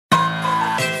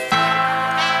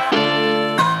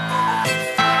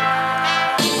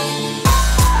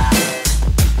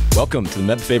Welcome to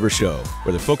the Faber Show,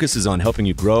 where the focus is on helping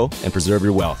you grow and preserve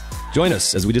your wealth. Join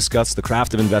us as we discuss the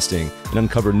craft of investing and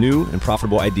uncover new and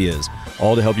profitable ideas,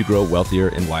 all to help you grow wealthier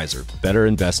and wiser. Better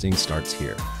investing starts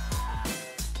here.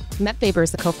 Matt Faber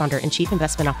is the co-founder and chief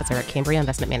investment officer at Cambria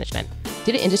Investment Management.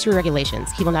 Due to industry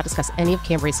regulations, he will not discuss any of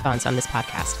Cambria's funds on this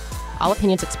podcast. All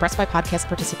opinions expressed by podcast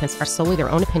participants are solely their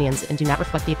own opinions and do not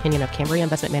reflect the opinion of Cambria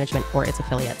Investment Management or its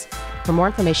affiliates. For more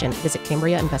information, visit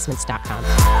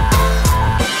CambriaInvestments.com.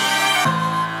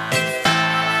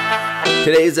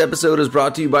 Today's episode is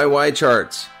brought to you by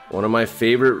YCharts, one of my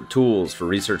favorite tools for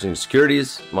researching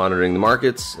securities, monitoring the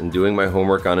markets, and doing my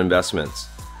homework on investments.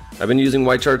 I've been using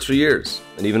YCharts for years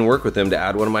and even work with them to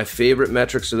add one of my favorite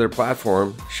metrics to their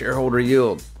platform, shareholder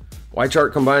yield.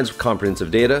 YChart combines comprehensive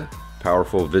data,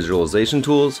 powerful visualization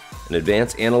tools, and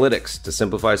advanced analytics to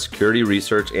simplify security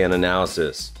research and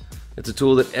analysis. It's a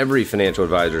tool that every financial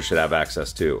advisor should have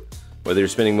access to. Whether you're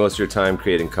spending most of your time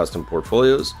creating custom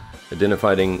portfolios,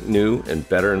 identifying new and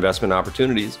better investment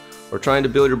opportunities, or trying to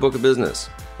build your book of business,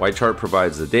 YChart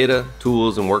provides the data,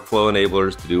 tools, and workflow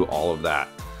enablers to do all of that.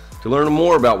 To learn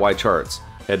more about YCharts,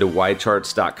 head to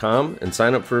ycharts.com and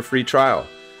sign up for a free trial.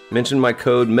 Mention my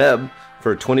code MEB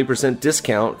for a 20%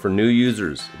 discount for new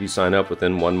users if you sign up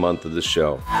within 1 month of the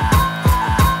show.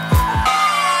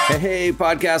 Hey,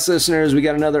 podcast listeners, we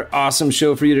got another awesome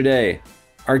show for you today.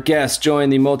 Our guest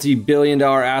joined the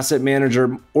multi-billion-dollar asset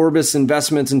manager Orbis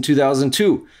Investments in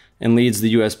 2002 and leads the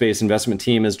US-based investment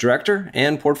team as director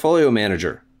and portfolio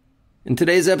manager. In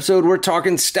today's episode, we're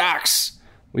talking stocks.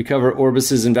 We cover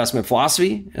Orbis's investment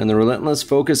philosophy and the relentless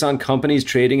focus on companies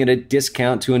trading at a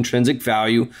discount to intrinsic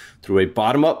value through a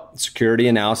bottom-up security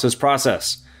analysis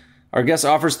process. Our guest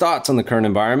offers thoughts on the current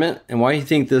environment and why he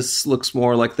thinks this looks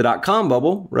more like the dot-com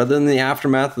bubble rather than the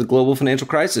aftermath of the global financial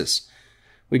crisis.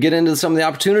 We get into some of the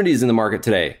opportunities in the market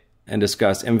today and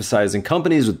discuss emphasizing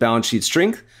companies with balance sheet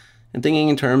strength and thinking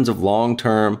in terms of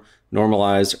long-term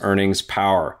normalized earnings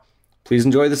power. Please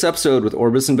enjoy this episode with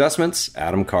Orbis Investments,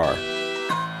 Adam Karr.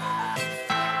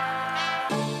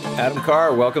 Adam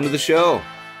Karr, welcome to the show.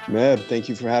 Meb, thank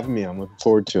you for having me. I'm looking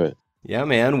forward to it. Yeah,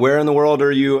 man. Where in the world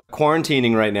are you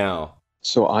quarantining right now?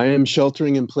 So I am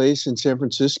sheltering in place in San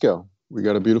Francisco. We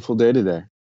got a beautiful day today.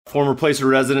 Former place of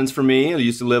residence for me. I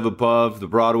used to live above the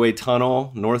Broadway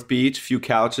Tunnel, North Beach, a few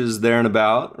couches there and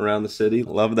about around the city.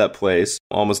 Love that place.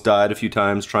 Almost died a few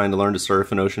times trying to learn to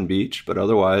surf in Ocean Beach, but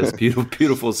otherwise, beautiful,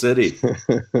 beautiful city.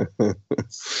 You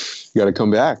got to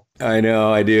come back. I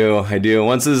know, I do.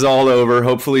 Once this is all over,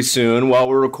 hopefully soon. While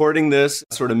we're recording this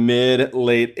sort of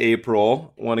late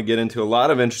April, I want to get into a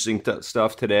lot of interesting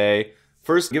stuff today.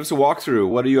 First, give us a walkthrough.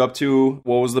 What are you up to?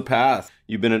 What was the path?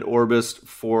 You've been at Orbis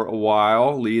for a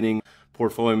while, leading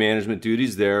portfolio management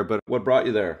duties there, but what brought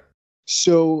you there?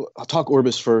 So I'll talk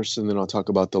Orbis first, and then I'll talk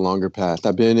about the longer path.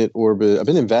 I've been at Orbis. I've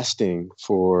been investing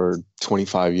for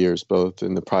 25 years, both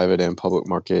in the private and public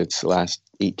markets, the last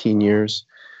 18 years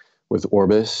with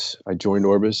Orbis. I joined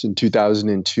Orbis in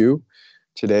 2002.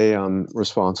 Today, I'm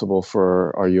responsible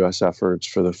for our U.S. efforts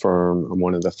for the firm. I'm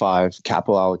one of the 5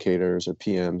 capital allocators or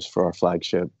PMs for our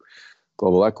flagship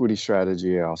global equity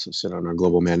strategy. I also sit on our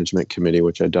global management committee,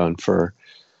 which I've done for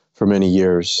many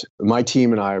years. My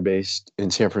team and I are based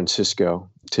in San Francisco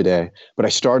today, but I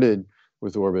started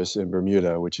with Orbis in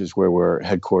Bermuda, which is where we're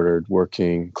headquartered,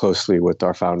 working closely with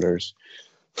our founders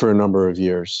for a number of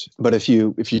years. But if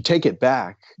you take it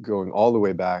back, going all the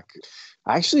way back,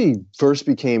 I actually first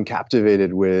became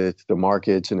captivated with the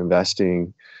markets and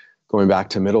investing going back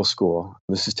to middle school.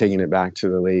 This is taking it back to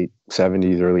the late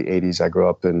 70s, early 80s. I grew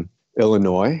up in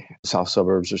Illinois, south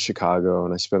suburbs of Chicago,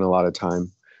 and I spent a lot of time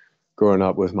growing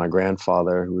up with my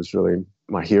grandfather, who was really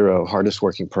my hero, hardest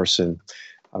working person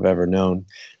I've ever known.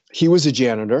 He was a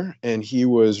janitor, and he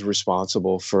was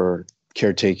responsible for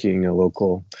caretaking a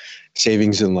local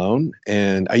savings and loan.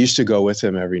 And I used to go with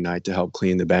him every night to help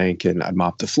clean the bank, and I'd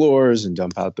mop the floors and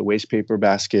dump out the waste paper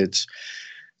baskets.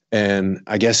 And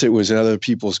I guess it was in other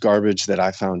people's garbage that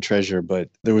I found treasure, but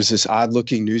there was this odd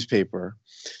looking newspaper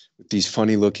with these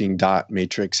funny looking dot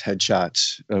matrix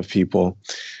headshots of people.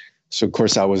 So of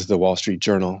course that was the Wall Street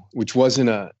Journal, which wasn't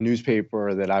a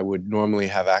newspaper that I would normally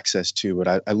have access to,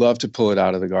 but I love to pull it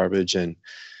out of the garbage and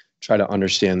try to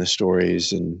understand the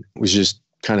stories, and was just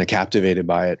kind of captivated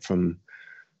by it from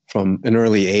an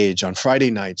early age. On Friday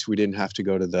nights, we didn't have to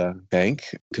go to the bank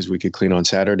because we could clean on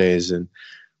Saturdays. And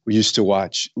we used to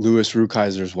watch Louis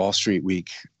Rukeyser's Wall Street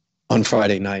Week on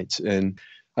Friday nights. And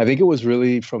I think it was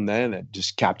really from then that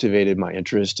just captivated my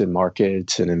interest in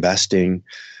markets and investing.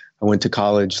 I went to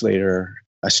college later.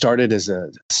 I started as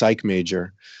a psych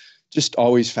major, just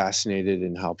always fascinated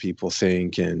in how people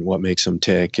think and what makes them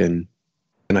tick. And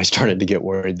And I started to get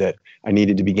worried that I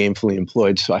needed to be gainfully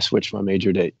employed. So I switched my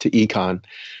major to econ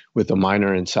with a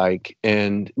minor in psych.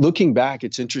 And looking back,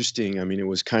 it's interesting. I mean, it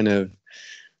was kind of,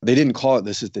 they didn't call it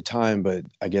this at the time, but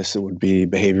I guess it would be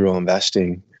behavioral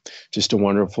investing. Just a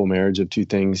wonderful marriage of two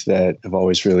things that have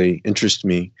always really interested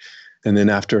me. And then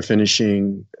after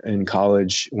finishing in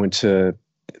college,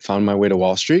 found my way to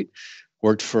Wall Street,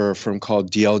 worked for a firm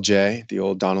called DLJ, the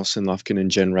old Donaldson, Lufkin,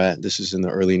 and Jenrette. This is in the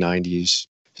early 90s.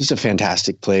 Just a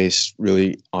fantastic place,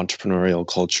 really entrepreneurial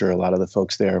culture. A lot of the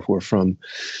folks there were from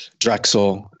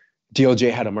Drexel.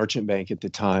 DLJ had a merchant bank at the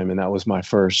time, and that was my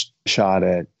first shot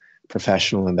at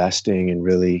professional investing and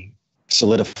really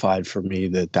solidified for me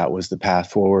that was the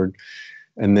path forward.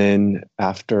 And then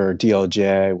after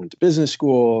DLJ, I went to business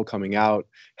school, coming out,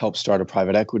 helped start a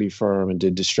private equity firm and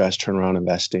did distressed turnaround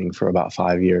investing for about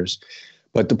 5 years.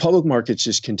 But the public markets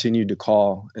just continued to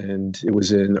call. And it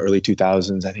was in the early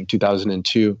 2000s, I think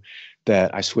 2002,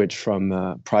 that I switched from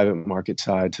the private market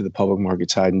side to the public market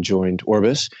side and joined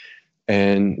Orbis,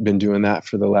 and been doing that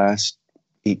for the last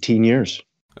 18 years.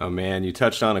 Oh man, you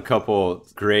touched on a couple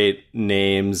great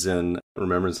names and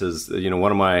remembrances.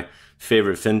 One of my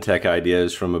favorite fintech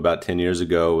ideas from about 10 years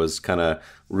ago was kind of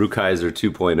Rukeyser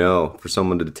 2.0 for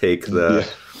someone to take the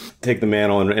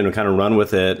mantle and kind of run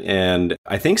with it. And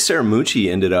I think Scaramucci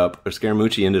ended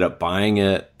up buying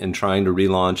it and trying to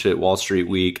relaunch it Wall Street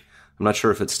Week. I'm not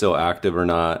sure if it's still active or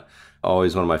not.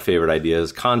 Always one of my favorite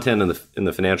ideas. Content in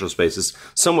the financial space is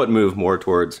somewhat moved more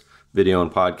towards video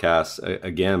and podcasts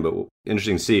again, but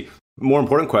interesting to see. More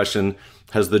important question,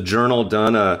 has the Journal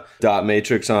done a dot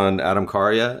matrix on Adam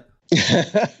Karr yet?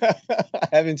 I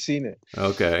haven't seen it.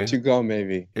 Okay. To go,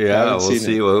 maybe. Yeah, we'll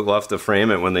see. We'll have to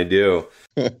frame it when they do.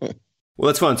 Well,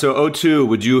 that's fun. So 02,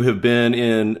 would you have been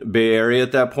in Bay Area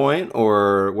at that point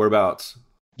or whereabouts?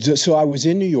 So I was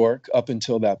in New York up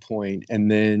until that point, and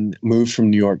then moved from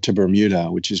New York to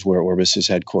Bermuda, which is where Orbis is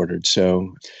headquartered.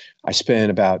 So I spent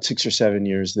about 6 or 7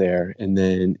 years there. And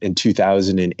then in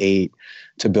 2008,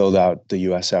 to build out the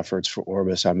U.S. efforts for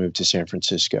Orbis, I moved to San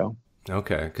Francisco.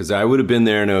 Okay, because I would have been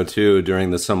there in 02 during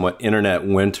the somewhat internet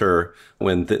winter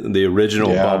when the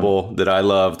original bubble that I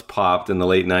loved popped in the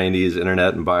late 90s,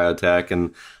 internet and biotech,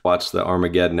 and watched the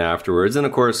Armageddon afterwards. And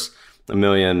of course, a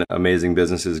million amazing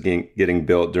businesses getting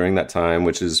built during that time,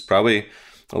 which is probably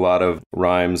a lot of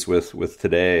rhymes with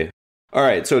today. All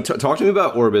right, so talk to me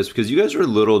about Orbis, because you guys are a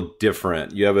little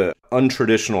different. You have an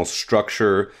untraditional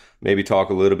structure. Maybe talk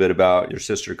a little bit about your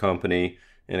sister company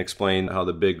and explain how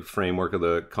the big framework of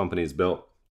the company is built.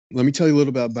 Let me tell you a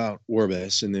little bit about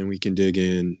Orbis, and then we can dig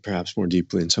in perhaps more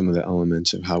deeply in some of the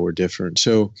elements of how we're different.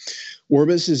 So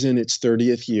Orbis is in its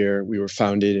 30th year. We were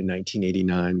founded in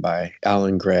 1989 by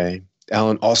Alan Gray.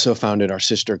 Alan also founded our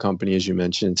sister company, as you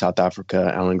mentioned, in South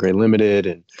Africa, Alan Gray Limited,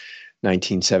 in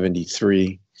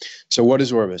 1973. So what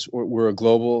is Orbis? We're a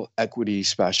global equity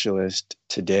specialist.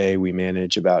 Today, we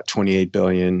manage about $28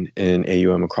 billion in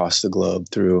AUM across the globe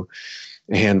through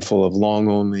a handful of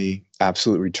long-only,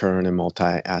 absolute return, and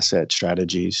multi-asset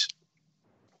strategies.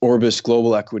 Orbis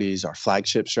Global Equities, our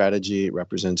flagship strategy, it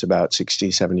represents about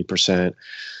 60-70%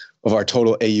 of our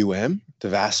total AUM. The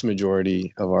vast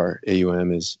majority of our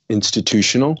AUM is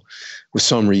institutional, with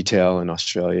some retail in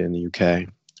Australia and the UK.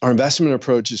 Our investment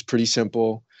approach is pretty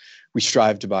simple. We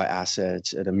strive to buy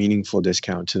assets at a meaningful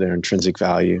discount to their intrinsic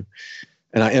value.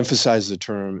 And I emphasize the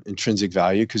term intrinsic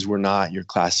value because we're not your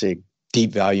classic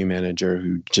deep value manager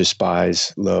who just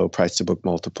buys low price to book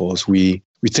multiples. We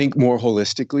think more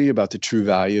holistically about the true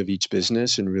value of each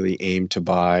business and really aim to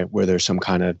buy where there's some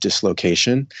kind of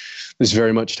dislocation. This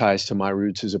very much ties to my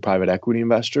roots as a private equity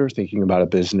investor, thinking about a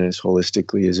business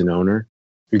holistically as an owner.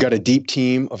 We've got a deep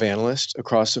team of analysts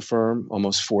across the firm,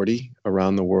 almost 40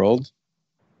 around the world.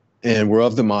 And we're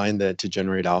of the mind that to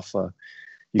generate alpha,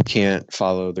 you can't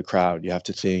follow the crowd. You have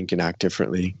to think and act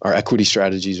differently. Our equity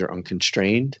strategies are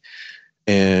unconstrained,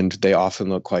 and they often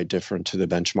look quite different to the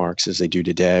benchmarks as they do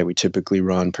today. We typically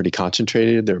run pretty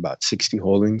concentrated. There are about 60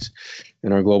 holdings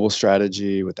in our global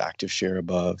strategy with active share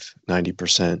above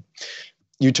 90%.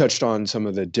 You touched on some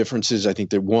of the differences. I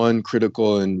think that one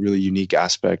critical and really unique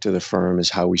aspect of the firm is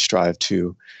how we strive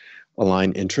to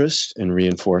align interests and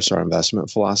reinforce our investment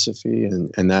philosophy.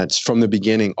 And that's from the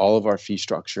beginning, all of our fee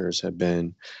structures have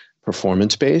been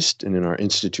performance-based. And in our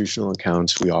institutional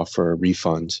accounts, we offer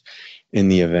refunds in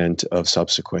the event of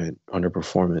subsequent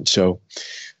underperformance. So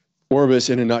Orbis,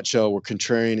 in a nutshell, we're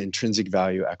contrarian intrinsic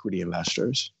value equity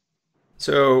investors.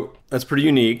 So that's pretty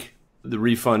unique, the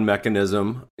refund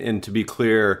mechanism. And to be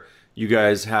clear, you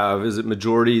guys have, is it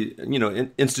majority,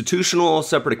 institutional,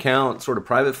 separate account, sort of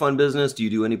private fund business? Do you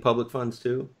do any public funds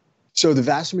too? So the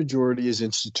vast majority is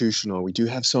institutional. We do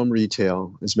have some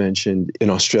retail, as mentioned, in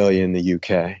Australia and the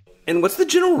UK. And what's the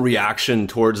general reaction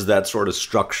towards that sort of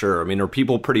structure? I mean, are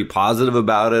people pretty positive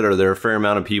about it? Or are there a fair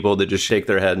amount of people that just shake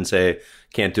their head and say,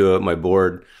 can't do it, my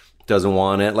board doesn't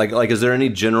want it? Like, is there any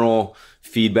general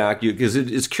feedback? Because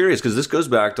it's curious, because this goes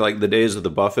back to like the days of the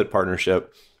Buffett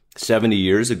partnership 70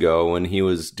 years ago when he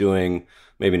was doing,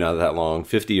 maybe not that long,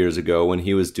 50 years ago when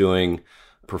he was doing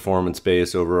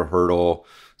performance-based over a hurdle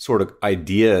sort of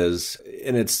ideas.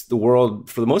 And it's the world,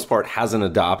 for the most part, hasn't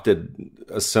adopted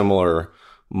a similar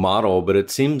model, but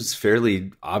it seems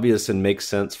fairly obvious and makes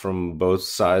sense from both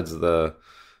sides of the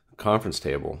conference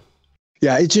table.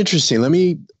 Yeah, it's interesting.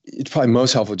 It's probably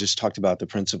most helpful just talk about the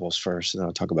principles first, and then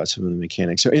I'll talk about some of the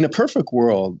mechanics. So in a perfect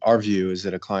world, our view is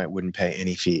that a client wouldn't pay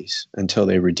any fees until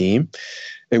they redeem,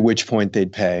 at which point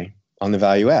they'd pay on the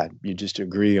value add. You just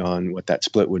agree on what that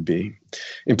split would be.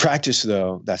 In practice,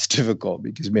 though, that's difficult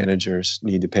because managers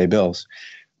need to pay bills.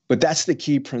 But that's the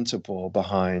key principle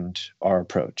behind our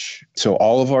approach. So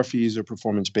all of our fees are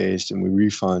performance-based, and we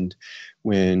refund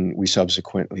when we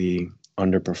subsequently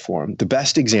underperform. The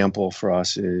best example for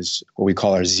us is what we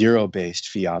call our zero-based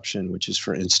fee option, which is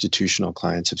for institutional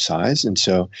clients of size. And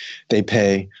so they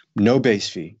pay no base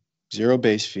fee, zero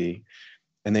base fee,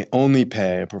 and they only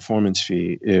pay a performance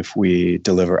fee if we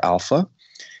deliver alpha.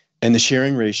 And the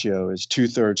sharing ratio is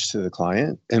 2/3 to the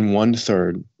client and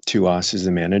 1/3 to us as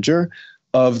the manager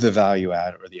of the value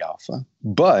add or the alpha.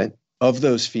 But of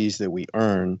those fees that we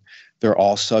earn, they're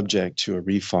all subject to a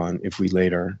refund if we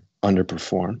later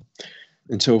underperform.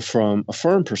 And so from a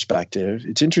firm perspective,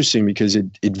 it's interesting because it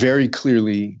very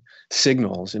clearly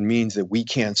signals and means that we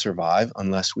can't survive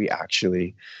unless we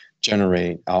actually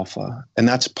generate alpha. And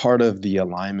that's part of the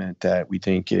alignment that we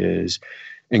think is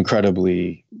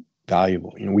incredibly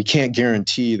valuable. We can't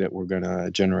guarantee that we're going to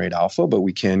generate alpha, but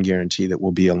we can guarantee that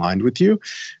we'll be aligned with you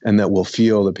and that we'll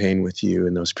feel the pain with you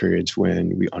in those periods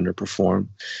when we underperform.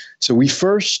 So we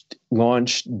first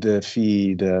launched the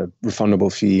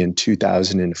refundable fee in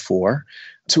 2004.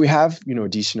 So we have, a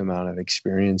decent amount of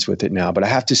experience with it now, but I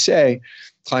have to say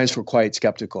clients were quite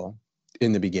skeptical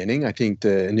in the beginning. I think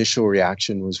the initial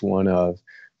reaction was one of,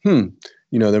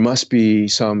 there must be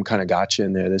some kind of gotcha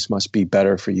in there. This must be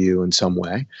better for you in some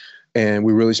way. And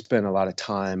we really spent a lot of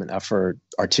time and effort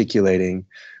articulating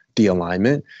the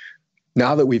alignment.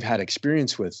 Now that we've had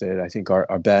experience with it, I think our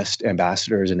best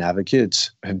ambassadors and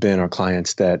advocates have been our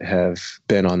clients that have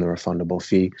been on the refundable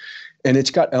fee. And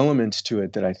it's got elements to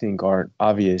it that I think aren't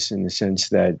obvious in the sense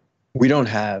that we don't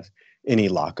have any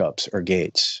lockups or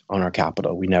gates on our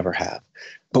capital. We never have.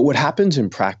 But what happens in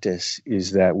practice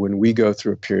is that when we go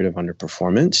through a period of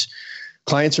underperformance,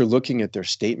 clients are looking at their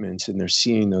statements and they're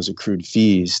seeing those accrued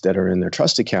fees that are in their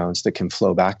trust accounts that can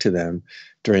flow back to them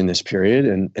during this period.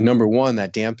 And number one,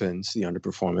 that dampens the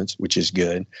underperformance, which is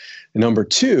good. And number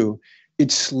two,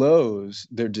 it slows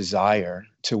their desire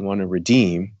to want to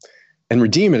redeem and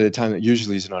redeem at a time that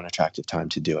usually is an unattractive time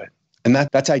to do it. And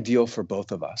that's ideal for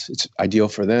both of us. It's ideal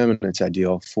for them and it's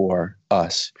ideal for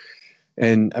us.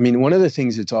 And I mean, one of the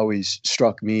things that's always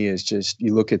struck me is just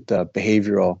you look at the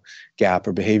behavioral gap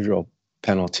or behavioral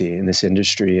penalty in this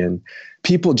industry, and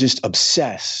people just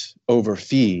obsess over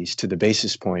fees to the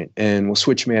basis point and will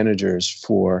switch managers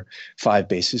for 5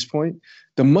 basis points.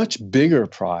 The much bigger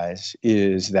prize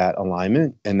is that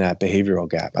alignment and that behavioral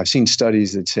gap. I've seen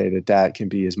studies that say that can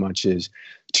be as much as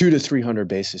 200 to 300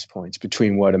 basis points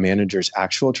between what a manager's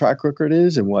actual track record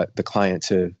is and what the clients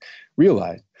have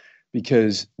realized,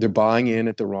 because they're buying in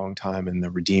at the wrong time and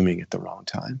they're redeeming at the wrong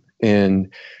time.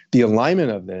 And the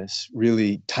alignment of this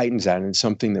really tightens that, and it's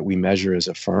something that we measure as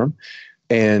a firm.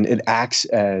 And it acts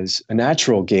as a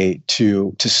natural gate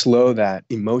to slow that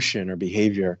emotion or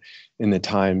behavior in the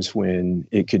times when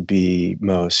it could be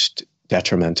most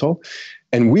detrimental.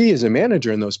 And we as a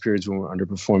manager in those periods when we're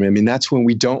underperforming, I mean, that's when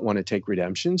we don't want to take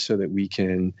redemption so that we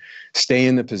can stay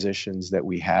in the positions that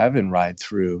we have and ride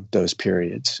through those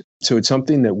periods. So it's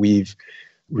something that we've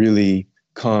really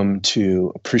come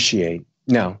to appreciate.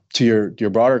 Now, to your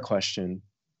broader question,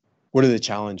 what are the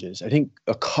challenges? I think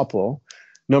a couple.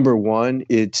 Number one,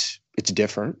 it's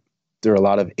different. There are a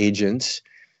lot of agents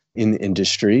in the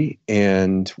industry,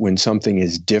 and when something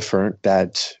is different,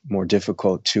 that's more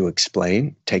difficult to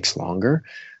explain, takes longer,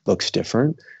 looks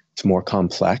different, it's more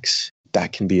complex.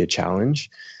 That can be a challenge.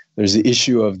 There's the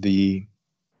issue of the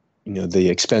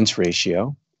expense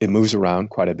ratio. It moves around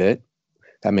quite a bit.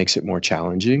 That makes it more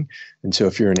challenging. And so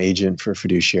if you're an agent for a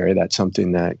fiduciary, that's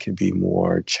something that could be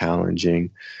more challenging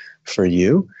for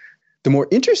you. The more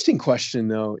interesting question,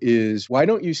 though, is why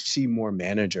don't you see more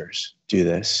managers do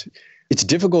this? It's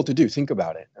difficult to do. Think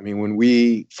about it. I mean, when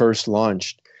we first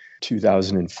launched,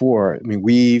 2004. I mean,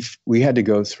 we had to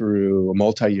go through a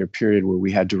multi-year period where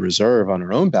we had to reserve on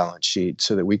our own balance sheet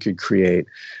so that we could create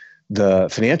the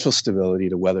financial stability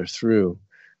to weather through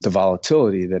the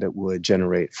volatility that it would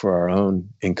generate for our own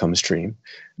income stream.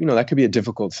 That could be a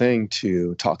difficult thing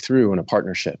to talk through in a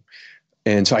partnership.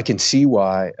 And so I can see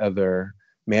why other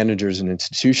managers and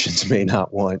institutions may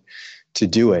not want to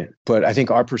do it. But I think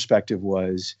our perspective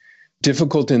was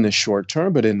difficult in the short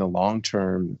term, but in the long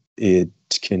term, it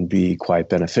can be quite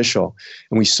beneficial.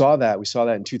 And we saw that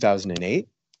in 2008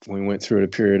 when we went through a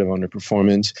period of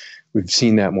underperformance. We've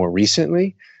seen that more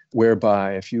recently,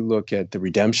 whereby if you look at the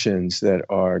redemptions that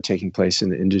are taking place in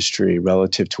the industry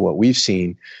relative to what we've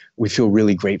seen, we feel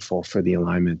really grateful for the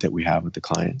alignment that we have with the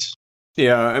clients.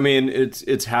 Yeah, I mean,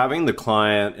 it's having the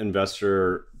client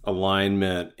investor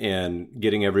alignment and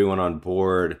getting everyone on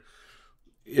board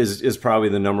is probably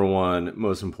the number one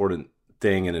most important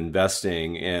thing in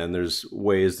investing. And there's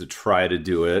ways to try to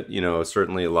do it.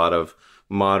 Certainly a lot of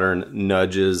modern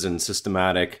nudges and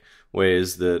systematic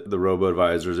ways that the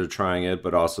robo-advisors are trying it,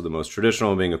 but also the most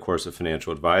traditional being, of course, a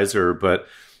financial advisor. But,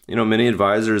 many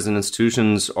advisors and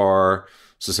institutions are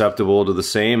susceptible to the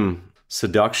same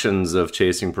seductions of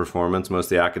chasing performance. Most of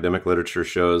the academic literature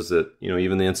shows that,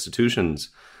 even the institutions,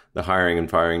 the hiring and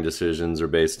firing decisions are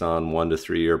based on 1 to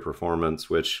 3 year performance,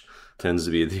 which tends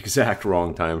to be the exact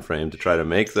wrong time frame to try to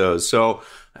make those. So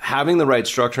having the right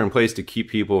structure in place to keep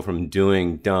people from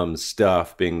doing dumb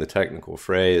stuff, being the technical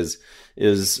phrase,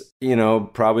 is,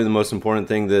 probably the most important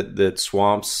thing that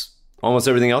swamps almost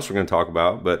everything else we're going to talk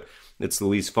about, but it's the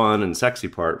least fun and sexy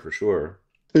part for sure.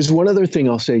 There's one other thing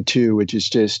I'll say too, which is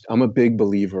just, I'm a big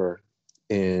believer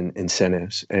in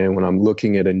incentives. And when I'm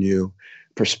looking at a new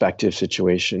prospective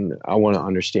situation, I want to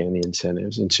understand the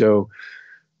incentives. And so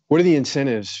what are the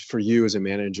incentives for you as a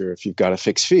manager if you've got a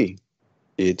fixed fee?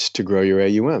 It's to grow your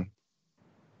AUM.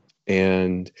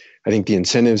 And I think the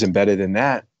incentives embedded in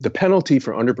that, the penalty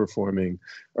for underperforming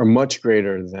are much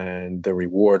greater than the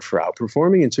reward for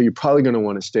outperforming. And so you're probably going to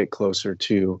want to stay closer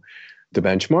to the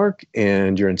benchmark,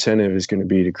 and your incentive is going to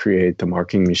be to create the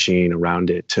marketing machine around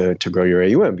it to grow your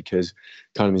AUM, because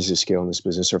economies of scale in this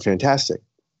business are fantastic.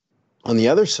 On the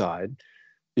other side,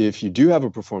 if you do have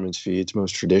a performance fee, it's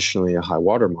most traditionally a high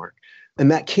watermark. And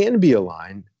that can be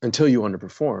aligned until you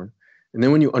underperform. And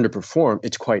then when you underperform,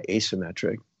 it's quite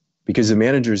asymmetric, because the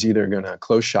manager is either going to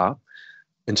close shop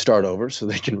and start over so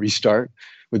they can restart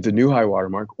with the new high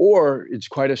watermark, or it's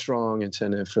quite a strong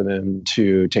incentive for them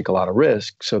to take a lot of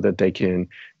risk so that they can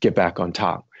get back on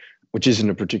top, which isn't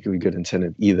a particularly good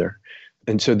incentive either.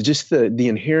 And so just the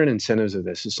inherent incentives of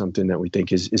this is something that we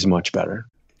think is much better.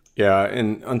 Yeah,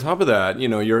 and on top of that,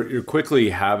 you're quickly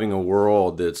having a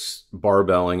world that's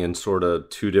barbelling in sort of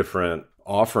two different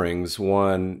offerings.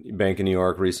 One, Bank of New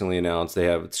York recently announced they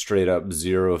have straight up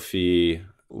zero fee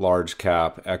large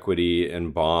cap equity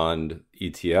and bond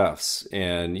ETFs.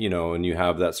 And, and you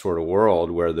have that sort of world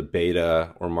where the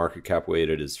beta or market cap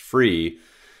weighted is free.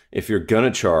 If you're going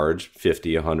to charge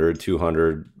 50, 100,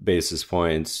 200 basis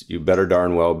points, you better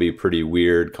darn well be pretty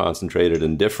weird, concentrated,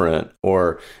 and different,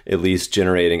 or at least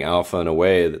generating alpha in a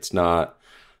way that's not,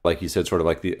 like you said, sort of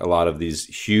like a lot of these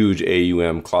huge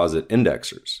AUM closet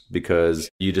indexers, because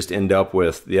you just end up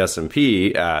with the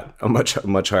S&P at a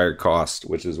much higher cost,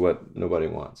 which is what nobody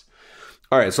wants.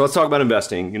 All right, so let's talk about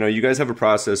investing. You guys have a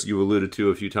process you alluded to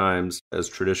a few times as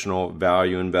traditional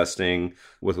value investing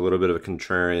with a little bit of a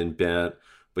contrarian bent,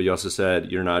 but you also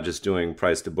said you're not just doing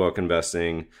price to book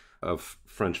investing of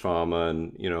French Fama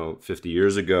and 50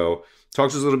 years ago. Talk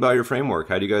to us a little about your framework.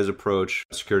 How do you guys approach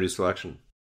security selection?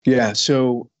 Yeah,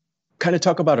 so kind of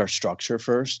talk about our structure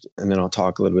first, and then I'll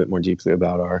talk a little bit more deeply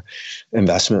about our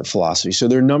investment philosophy. So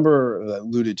there are a number,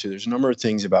 there's a number of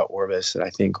things about Orbis that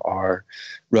I think are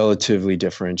relatively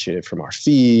differentiated from our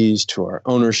fees to our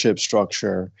ownership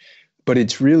structure. But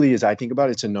it's really, as I think about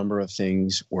it, it's a number of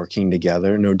things working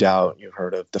together. No doubt you've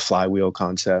heard of the flywheel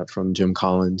concept from Jim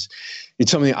Collins.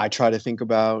 It's something I try to think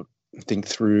about, think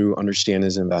through, understand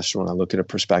as an investor when I look at a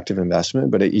prospective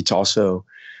investment, but it's also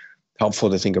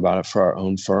helpful to think about it for our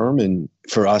own firm. And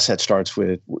for us, that starts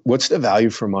with what's the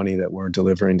value for money that we're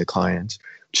delivering to clients,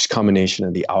 which is a combination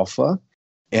of the alpha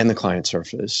and the client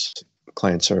service.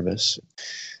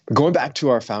 But going back to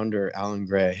our founder, Alan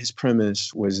Gray, his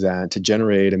premise was that to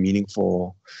generate a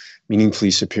meaningfully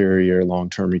superior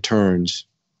long-term returns,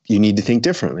 you need to think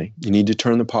differently. You need to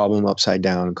turn the problem upside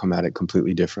down and come at it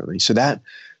completely differently. So that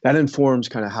informs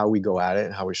kind of how we go at it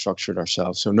and how we structured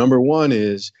ourselves. So number one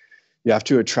is you have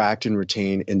to attract and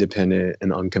retain independent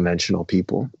and unconventional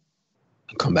people.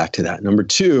 I'll come back to that. Number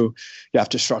two, you have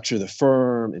to structure the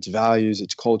firm, its values,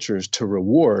 its cultures to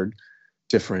reward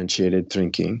differentiated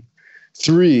thinking.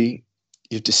 3,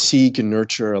 you have to seek and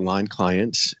nurture aligned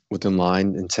clients with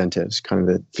aligned incentives, kind of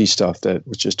the fee stuff that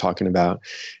was just talking about.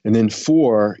 And then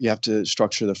 4, you have to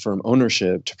structure the firm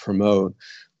ownership to promote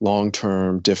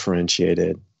long-term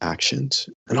differentiated actions.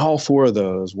 And all 4 of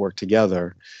those work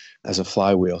together as a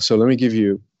flywheel. So let me give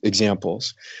you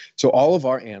examples. So all of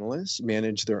our analysts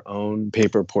manage their own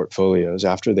paper portfolios.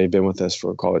 After they've been with us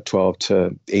for, call it 12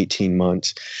 to 18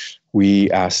 months,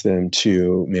 we ask them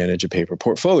to manage a paper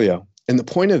portfolio. And the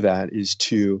point of that is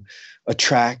to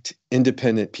attract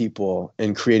independent people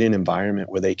and create an environment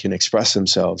where they can express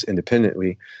themselves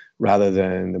independently rather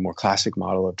than the more classic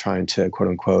model of trying to, quote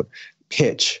unquote,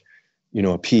 pitch,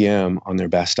 a PM on their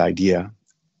best idea.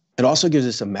 It also gives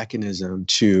us a mechanism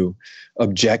to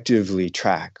objectively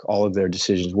track all of their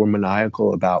decisions. We're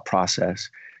maniacal about process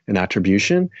and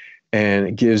attribution, and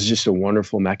it gives just a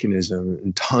wonderful mechanism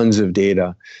and tons of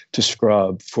data to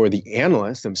scrub for the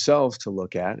analysts themselves to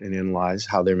look at and analyze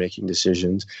how they're making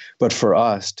decisions, but for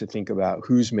us to think about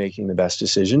who's making the best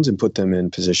decisions and put them in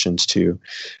positions to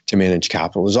manage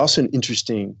capital. There's also an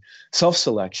interesting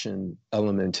self-selection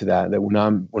element to that when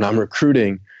I'm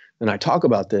recruiting and I talk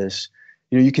about this,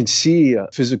 you can see a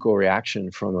physical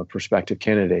reaction from a prospective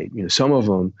candidate. Some of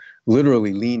them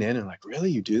literally lean in and like,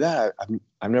 really, you do that?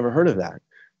 I've never heard of that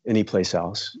anyplace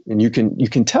else. And you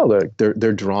can tell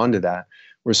they're drawn to that.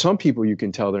 Where some people, you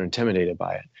can tell they're intimidated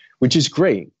by it, which is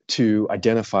great to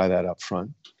identify that up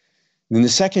front. And then the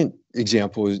second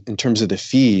example is in terms of the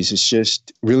fees, it's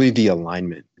just really the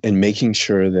alignment and making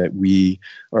sure that we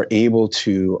are able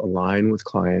to align with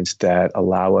clients that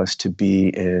allow us to be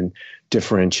in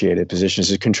differentiated positions.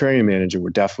 As a contrarian manager, we're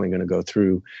definitely going to go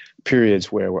through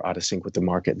periods where we're out of sync with the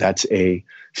market. That's a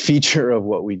feature of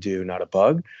what we do, not a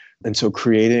bug. And so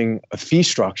creating a fee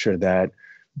structure that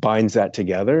binds that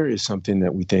together is something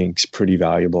that we think is pretty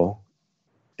valuable.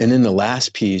 And then the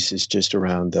last piece is just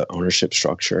around the ownership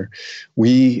structure.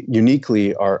 We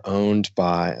uniquely are owned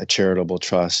by a charitable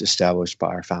trust established by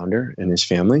our founder and his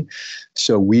family.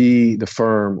 So the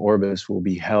firm Orbis, will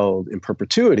be held in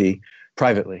perpetuity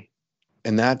privately.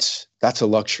 And that's a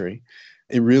luxury.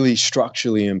 It really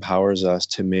structurally empowers us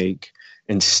to make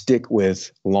and stick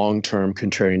with long-term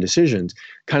contrarian decisions.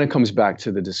 Kind of comes back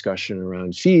to the discussion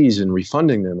around fees and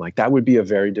refunding them. Like that would be a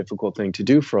very difficult thing to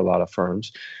do for a lot of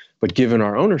firms. But given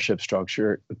our ownership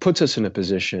structure, it puts us in a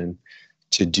position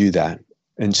to do that.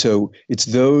 And so it's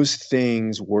those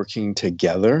things working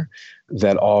together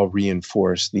that all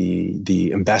reinforce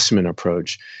the investment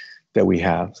approach that we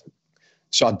have.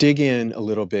 So I'll dig in a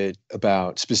little bit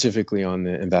about specifically on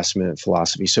the investment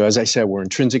philosophy. So as I said, we're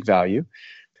intrinsic value.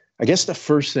 I guess the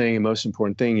first thing and most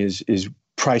important thing is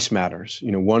price matters.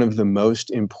 One of the most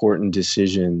important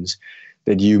decisions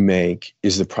that you make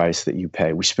is the price that you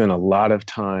pay. We spend a lot of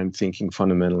time thinking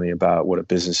fundamentally about what a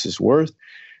business is worth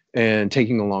and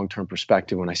taking a long-term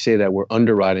perspective. When I say that, we're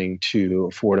underwriting to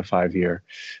a 4 to 5 year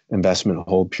investment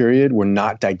hold period. We're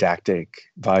not didactic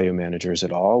value managers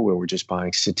at all, where we're just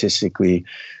buying statistically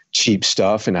cheap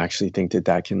stuff and actually think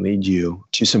that can lead you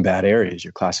to some bad areas,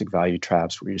 your classic value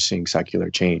traps where you're seeing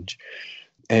secular change.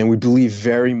 And we believe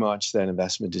very much that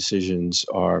investment decisions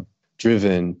are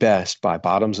driven best by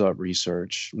bottoms-up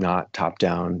research, not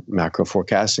top-down macro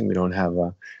forecasting. We don't have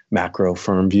a macro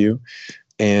firm view.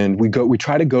 And we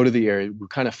try to go to the area, we're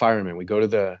kind of firemen. We go to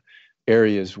the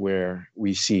areas where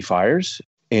we see fires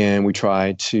and we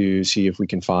try to see if we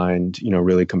can find,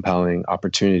 really compelling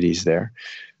opportunities there.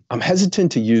 I'm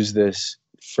hesitant to use this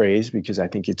phrase because I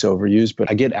think it's overused,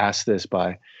 but I get asked this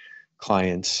by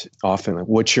clients often, like,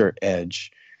 what's your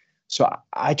edge? So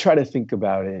I try to think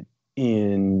about it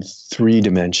in 3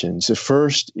 dimensions. The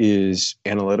first is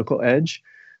analytical edge.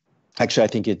 Actually, I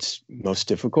think it's most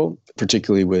difficult,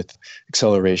 particularly with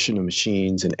acceleration of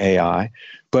machines and AI.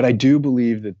 But I do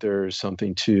believe that there's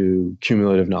something to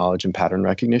cumulative knowledge and pattern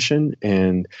recognition,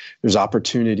 and there's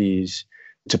opportunities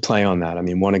to play on that. I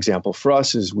mean, one example for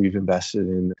us is we've invested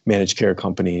in managed care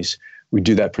companies. We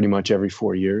do that pretty much every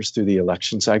 4 years through the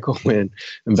election cycle when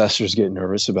investors get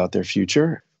nervous about their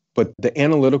future. But the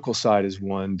analytical side is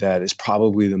one that is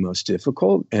probably the most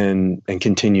difficult and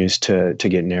continues to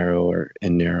get narrower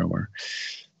and narrower.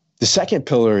 The second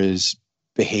pillar is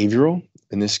behavioral.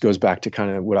 And this goes back to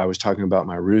kind of what I was talking about,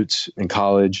 my roots in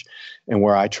college and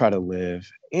where I try to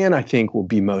live, and I think will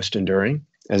be most enduring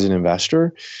as an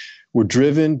investor. We're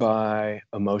driven by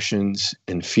emotions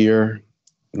and fear.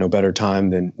 No better time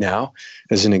than now.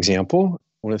 As an example,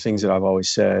 one of the things that I've always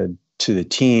said to the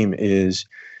team is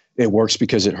it works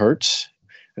because it hurts.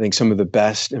 I think some of the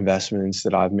best investments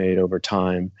that I've made over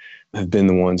time have been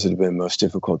the ones that have been most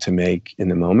difficult to make in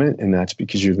the moment. And that's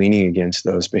because you're leaning against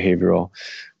those behavioral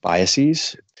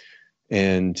biases.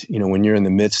 And, when you're in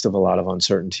the midst of a lot of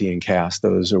uncertainty and chaos,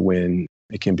 those are when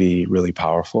it can be really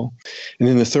powerful. And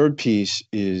then the third piece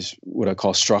is what I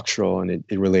call structural, and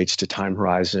it relates to time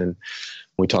horizon.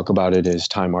 We talk about it as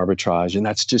time arbitrage, and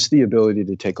that's just the ability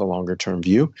to take a longer term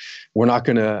view. We're not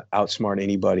going to outsmart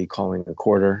anybody calling a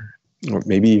quarter or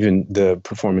maybe even the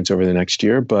performance over the next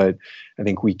year, but I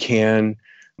think we can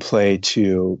play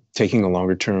to taking a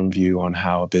longer term view on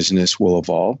how a business will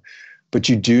evolve. But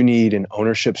you do need an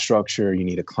ownership structure, you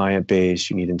need a client base,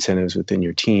 you need incentives within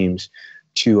your teams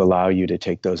to allow you to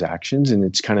take those actions. And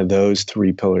it's kind of those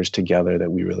three pillars together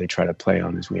that we really try to play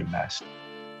on as we invest.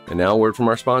 And now a word from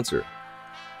our sponsor.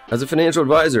 As a financial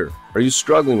advisor, are you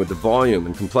struggling with the volume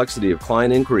and complexity of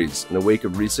client inquiries in the wake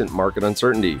of recent market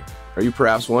uncertainty? Are you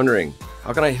perhaps wondering,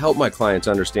 how can I help my clients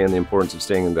understand the importance of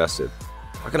staying invested?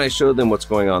 How can I show them what's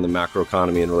going on in the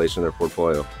macroeconomy in relation to their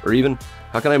portfolio? Or even,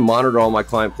 how can I monitor all my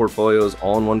client portfolios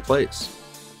all in one place?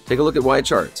 Take a look at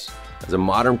YCharts. As a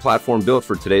modern platform built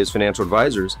for today's financial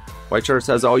advisors, YCharts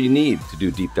has all you need to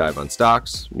do deep dive on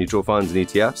stocks, mutual funds, and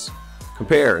ETFs,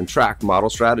 compare and track model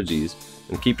strategies,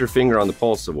 and keep your finger on the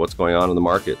pulse of what's going on in the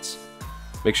markets.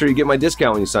 Make sure you get my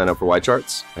discount when you sign up for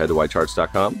YCharts. Head to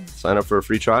YCharts.com, sign up for a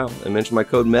free trial, and mention my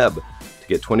code MEB to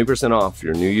get 20% off for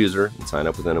your new user and sign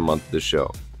up within a month of this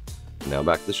show. Now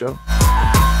back to the show.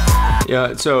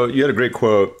 Yeah, so you had a great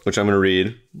quote, which I'm going to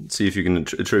read. See if you can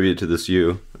attribute to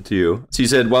you. So you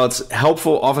said, while it's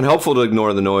often helpful to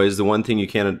ignore the noise, the one thing you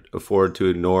can't afford to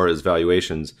ignore is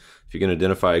valuations. If you can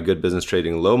identify a good business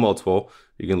trading a low multiple,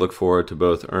 you can look forward to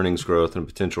both earnings growth and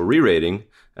potential re-rating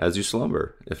as you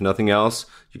slumber. If nothing else,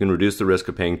 you can reduce the risk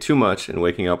of paying too much and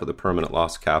waking up with a permanent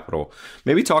loss of capital.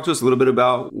 Maybe talk to us a little bit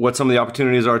about what some of the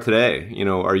opportunities are today.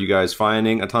 Are you guys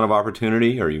finding a ton of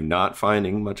opportunity? Are you not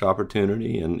finding much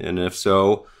opportunity? And if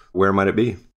so, where might it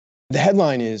be? The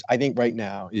headline is, I think right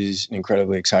now is an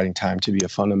incredibly exciting time to be a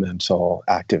fundamental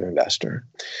active investor.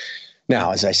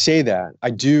 Now, as I say that, I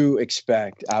do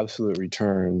expect absolute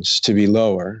returns to be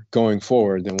lower going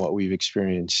forward than what we've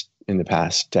experienced in the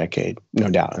past decade, no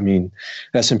doubt. I mean,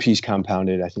 S&P's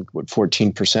compounded, I think,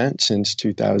 14% since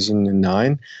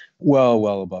 2009,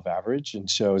 well above average. And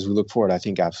so as we look forward, I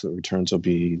think absolute returns will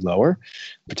be lower,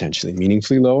 potentially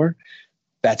meaningfully lower.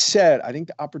 That said, I think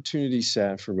the opportunity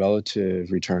set for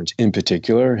relative returns in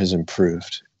particular has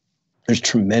improved. There's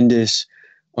tremendous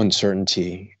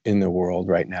uncertainty in the world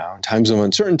right now. In times of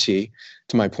uncertainty,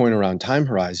 to my point around time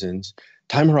horizons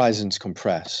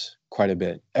compress quite a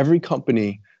bit.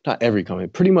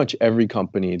 Pretty much every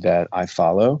company that I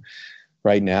follow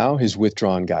right now has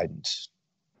withdrawn guidance.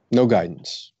 No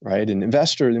guidance, right? The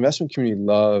investment community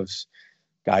loves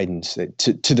guidance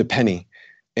to the penny.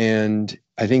 And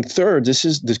I think third,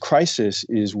 this crisis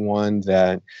is one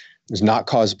that is not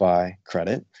caused by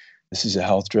credit. This is a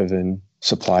health-driven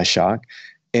supply shock.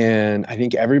 And I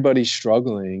think everybody's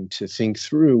struggling to think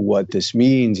through what this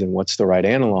means and what's the right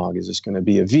analog. Is this going to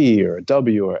be a V or a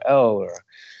W or L or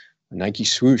a Nike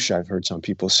swoosh, I've heard some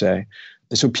people say.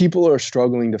 And so people are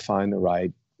struggling to find the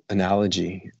right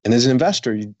analogy. And as an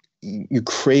investor, you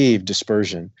crave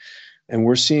dispersion. And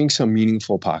we're seeing some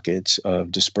meaningful pockets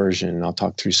of dispersion. And I'll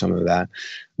talk through some of that,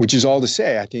 which is all to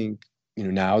say, I think,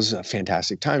 now is a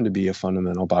fantastic time to be a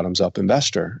fundamental bottoms-up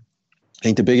investor. I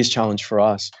think the biggest challenge for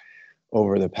us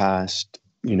over the past,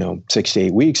 6 to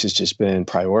 8 weeks has just been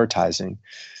prioritizing.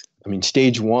 I mean,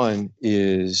 stage one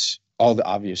is all the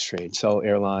obvious trades, sell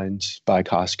airlines, buy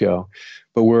Costco.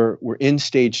 But we're in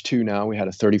stage two now. We had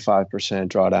a 35%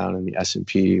 drawdown in the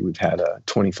S&P. We've had a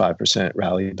 25%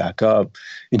 rally back up.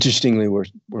 Interestingly, we're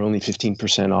only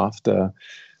 15% off the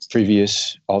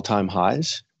previous all-time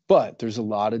highs. But there's a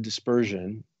lot of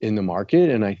dispersion in the market.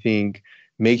 And I think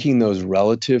making those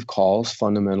relative calls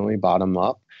fundamentally bottom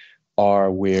up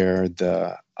are where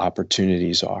the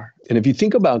opportunities are. And if you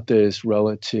think about this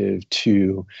relative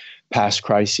to past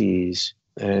crises,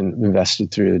 and invested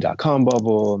through the dot-com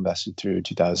bubble, invested through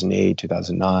 2008,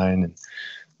 2009, and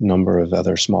a number of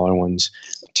other smaller ones.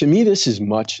 To me, this is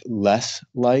much less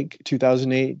like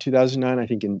 2008, 2009. I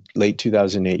think in late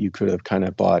 2008, you could have kind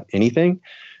of bought anything.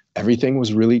 Everything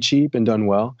was really cheap and done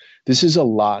well. This is a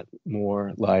lot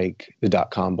more like the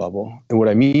dot-com bubble. And what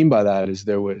I mean by that is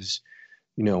there was,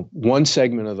 one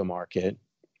segment of the market,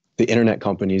 the internet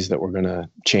companies that were going to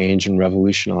change and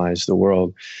revolutionize the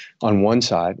world on one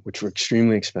side, which were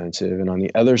extremely expensive. And on the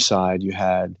other side, you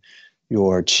had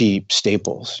your cheap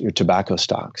staples, your tobacco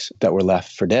stocks that were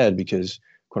left for dead because,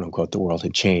 quote unquote, the world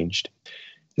had changed.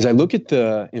 As I look at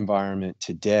the environment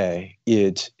today,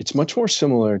 it's much more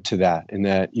similar to that in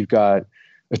that you've got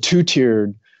a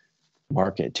two-tiered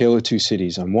market, tale of two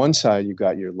cities. On one side, you've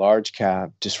got your large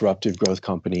cap, disruptive growth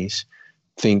companies,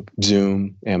 Think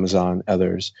Zoom, Amazon,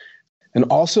 others. And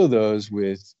also those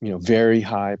with, very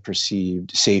high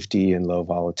perceived safety and low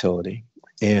volatility.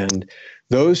 And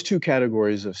those two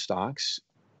categories of stocks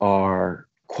are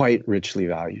quite richly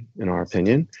valued, in our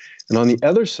opinion. And on the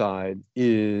other side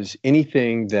is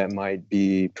anything that might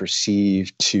be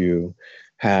perceived to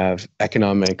have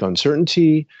economic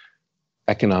uncertainty,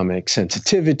 economic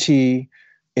sensitivity,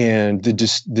 and the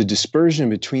dispersion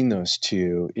between those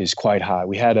two is quite high.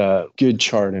 We had a good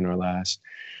chart in our last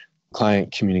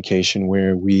client communication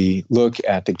where we look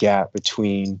at the gap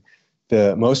between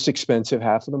the most expensive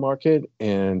half of the market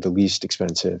and the least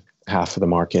expensive half of the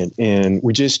market. And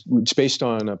it's based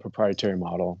on a proprietary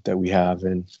model that we have,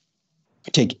 and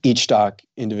take each stock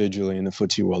individually in the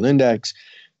FTSE World Index,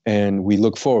 and we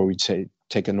look forward. We'd say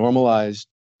take a normalized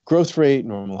growth rate,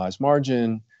 normalized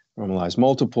margin, normalized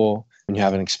multiple, and you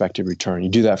have an expected return. You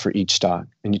do that for each stock,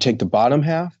 and you take the bottom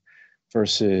half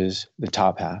versus the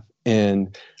top half.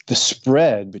 And the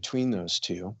spread between those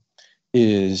two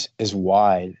is as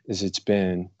wide as it's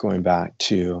been going back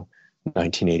to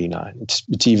 1989.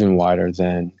 It's even wider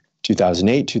than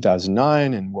 2008,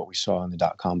 2009, and what we saw in the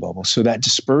dot-com bubble. So that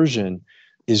dispersion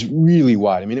is really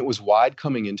wide. I mean, it was wide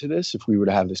coming into this. If we were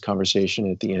to have this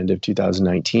conversation at the end of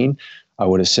 2019, I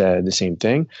would have said the same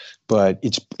thing. But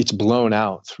it's blown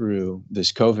out through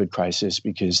this COVID crisis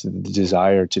because the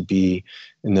desire to be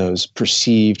in those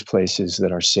perceived places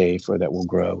that are safe or that will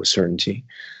grow with certainty.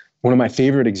 One of my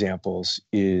favorite examples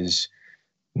is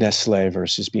Nestle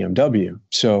versus BMW.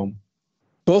 So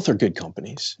both are good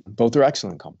companies. Both are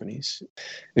excellent companies.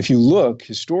 If you look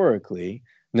historically,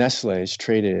 Nestle is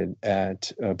traded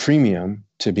at a premium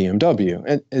to BMW,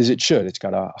 and as it should. It's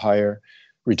got a higher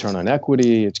return on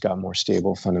equity. It's got more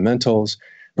stable fundamentals.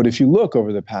 But if you look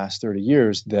over the past 30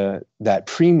 years, that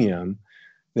premium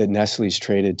that Nestle's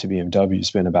traded to BMW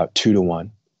has been about 2-1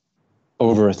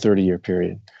 over a 30-year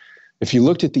period. If you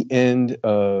looked at the end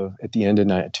of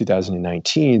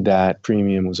 2019, that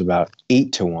premium was about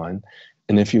 8-1.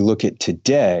 And if you look at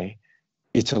today,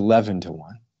 it's 11-1,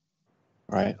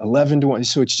 right? 11-1.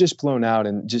 So it's just blown out,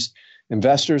 and just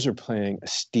investors are paying a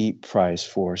steep price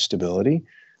for stability.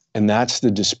 And that's the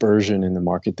dispersion in the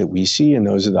market that we see. And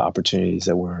those are the opportunities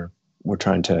that we're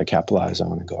trying to capitalize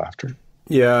on and go after.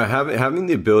 Yeah, having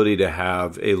the ability to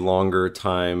have a longer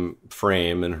time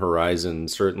frame and horizon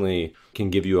certainly can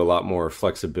give you a lot more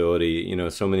flexibility.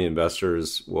 So many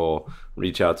investors will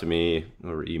reach out to me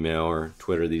or email or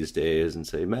Twitter these days and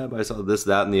say, Meb, I saw this,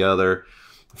 that, and the other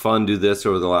fund do this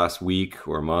over the last week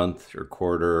or month or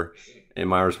quarter. And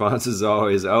my response is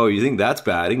always, oh, you think that's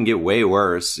bad? It can get way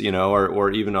worse,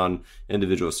 or even on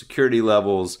individual security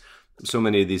levels. So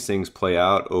many of these things play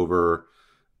out over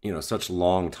such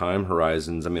long time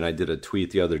horizons. I mean, I did a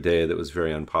tweet the other day that was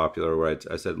very unpopular where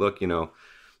I said, look,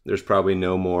 there's probably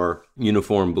no more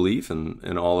uniform belief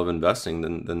in all of investing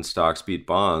than stocks beat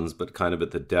bonds, but kind of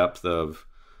at the depth of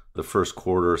the first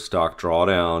quarter stock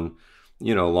drawdown,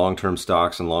 long-term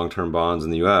stocks and long-term bonds in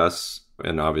the US.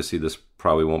 And obviously this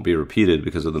probably won't be repeated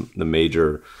because of the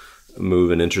major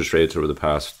move in interest rates over the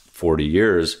past 40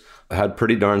 years. Had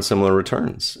pretty darn similar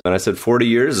returns. And I said 40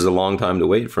 years is a long time to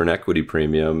wait for an equity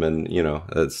premium. And,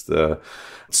 that's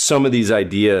some of these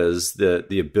ideas, that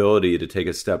the ability to take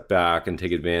a step back and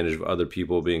take advantage of other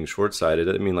people being short-sighted.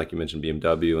 I mean, like you mentioned,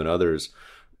 BMW and others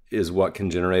is what can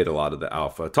generate a lot of the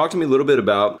alpha. Talk to me a little bit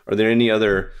about, are there any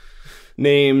other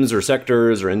names or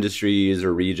sectors or industries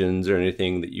or regions or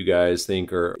anything that you guys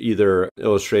think are either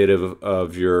illustrative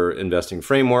of your investing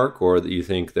framework, or that you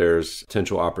think there's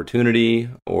potential opportunity,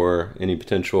 or any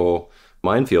potential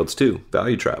minefields too,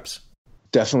 value traps?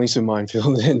 Definitely some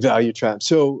minefield and value traps.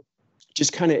 So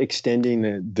just kind of extending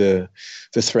the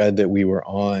thread that we were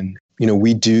on,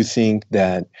 we do think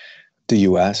that the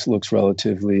US looks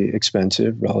relatively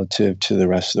expensive relative to the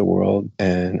rest of the world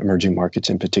and emerging markets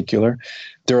in particular.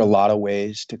 There are a lot of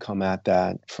ways to come at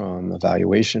that from a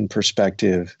valuation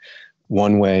perspective.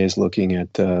 One way is looking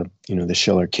at the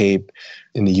Shiller Cape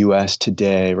in the US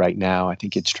today. Right now, I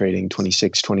think it's trading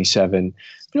 26, 27.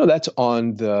 That's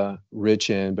on the rich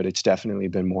end, but it's definitely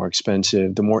been more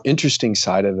expensive. The more interesting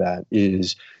side of that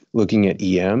is looking at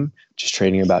EM, just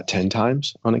trading about 10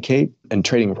 times on a Cape and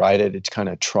trading right at its kind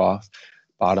of trough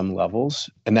bottom levels.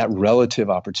 And that relative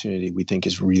opportunity we think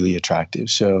is really attractive.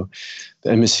 So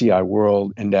the MSCI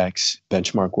World Index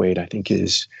benchmark weight, I think,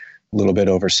 is a little bit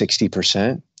over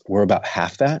 60%. We're about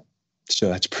half that. So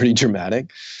that's pretty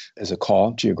dramatic as a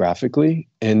call geographically.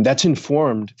 And that's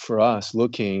informed for us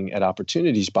looking at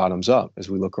opportunities bottoms up as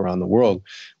we look around the world.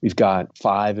 We've got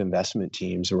 5 investment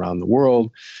teams around the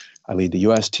world. I lead the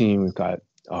US team. We've got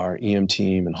our EM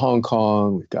team in Hong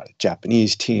Kong. We've got a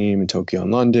Japanese team in Tokyo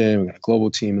and London. We've got a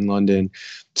global team in London.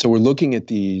 So we're looking at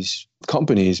these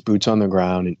companies, boots on the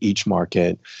ground in each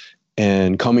market,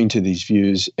 and coming to these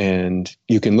views. And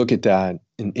you can look at that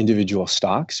in individual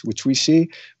stocks, which we see,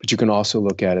 but you can also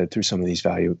look at it through some of these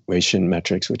valuation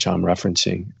metrics, which I'm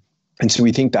referencing. And so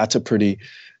we think that's a pretty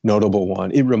notable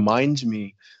one. It reminds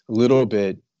me a little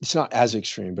bit, it's not as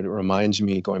extreme, but it reminds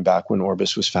me going back when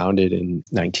Orbis was founded in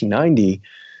 1990,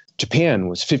 Japan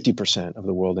was 50% of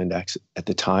the world index at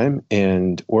the time.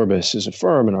 And Orbis as a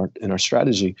firm in our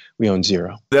strategy, we own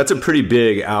 0. That's a pretty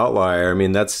big outlier. I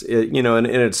mean, that's, and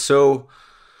it's so,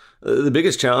 the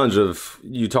biggest challenge of,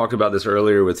 you talked about this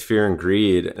earlier with fear and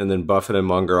greed, and then Buffett and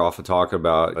Munger often talk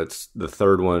about, it's the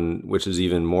third one, which is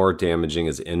even more damaging,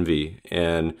 is envy.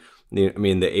 And the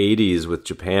 80s with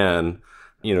Japan,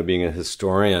 being a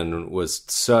historian, was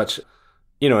such,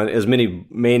 as many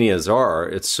manias are,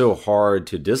 it's so hard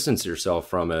to distance yourself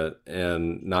from it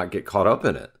and not get caught up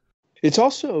in it. It's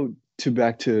also,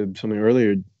 back to something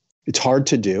earlier, it's hard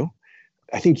to do.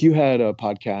 I think you had a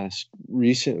podcast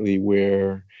recently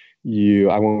where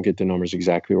I won't get the numbers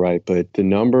exactly right, but the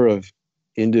number of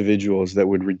individuals that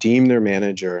would redeem their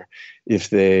manager if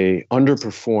they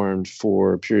underperformed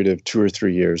for a period of 2 or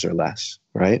 3 years or less,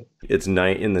 right? It's in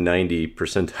the 90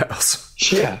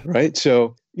 percentiles. Yeah, right.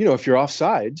 So, if you're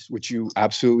offsides, which you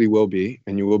absolutely will be,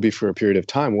 and you will be for a period of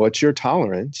time, what's your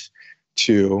tolerance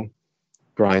to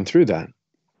grind through that?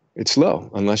 It's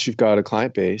low, unless you've got a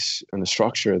client base and a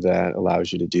structure that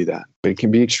allows you to do that. But it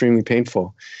can be extremely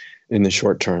painful in the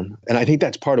short term. And I think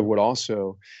that's part of what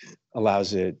also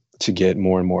allows it to get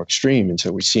more and more extreme. And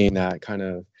so we're seeing that kind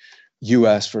of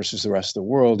US versus the rest of the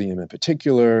world, EM in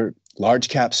particular. Large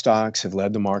cap stocks have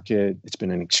led the market. It's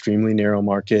been an extremely narrow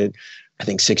market. I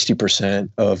think 60%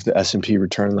 of the S&P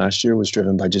return last year was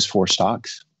driven by just 4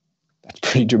 stocks. That's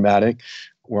pretty dramatic.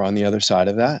 We're on the other side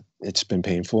of that. It's been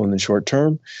painful in the short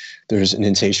term. There's an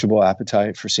insatiable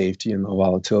appetite for safety and low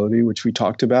volatility, which we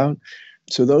talked about.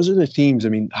 So those are the themes. I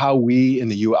mean, how we in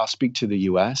the U.S., I'll speak to the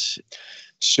U.S.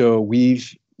 So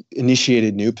we've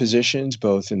initiated new positions,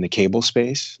 both in the cable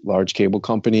space, large cable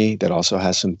company that also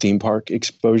has some theme park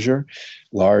exposure,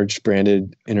 large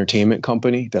branded entertainment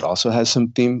company that also has some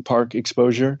theme park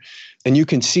exposure. And you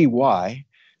can see why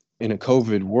in a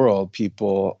COVID world,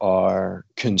 people are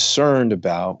concerned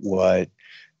about what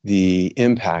the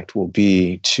impact will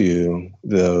be to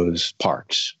those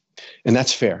parks. And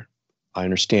that's fair. I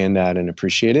understand that and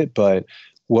appreciate it. But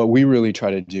what we really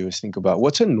try to do is think about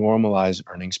what's a normalized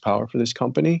earnings power for this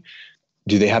company.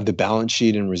 Do they have the balance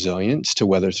sheet and resilience to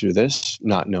weather through this,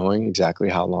 not knowing exactly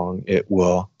how long it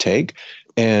will take?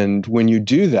 And when you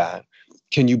do that,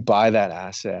 can you buy that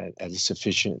asset at a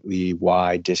sufficiently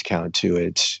wide discount to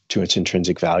its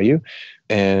intrinsic value?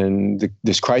 And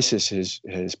this crisis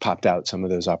has popped out some of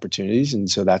those opportunities. And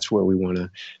so that's where we want to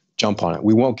jump on it.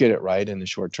 We won't get it right in the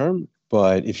short term,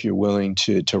 but if you're willing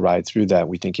to ride through that,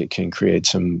 we think it can create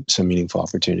some meaningful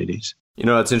opportunities.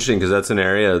 It's interesting because that's an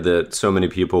area that so many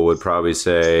people would probably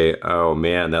say, oh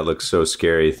man, that looks so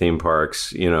scary. Theme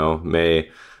parks,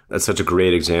 that's such a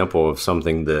great example of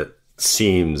something that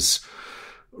seems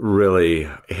really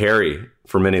hairy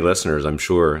for many listeners, I'm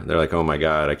sure. They're like, oh my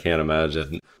God, I can't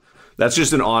imagine. That's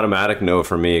just an automatic no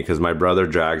for me because my brother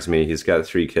drags me. He's got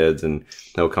 3 kids and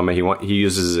he'll come. He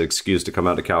uses his excuse to come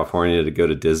out to California to go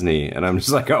to Disney. And I'm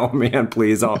just like, oh man,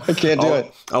 please. I can't do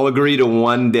it. I'll agree to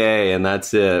one day and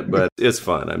that's it. But it's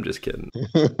fun. I'm just kidding.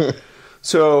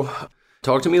 So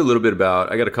talk to me a little bit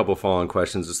about, I got a couple of follow-on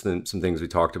questions, just some things we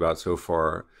talked about so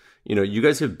far. You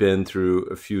guys have been through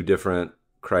a few different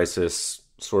crisis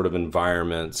sort of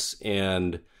environments,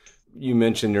 and you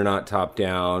mentioned you're not top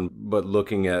down, but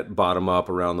looking at bottom up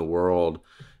around the world.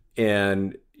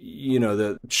 And,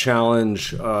 the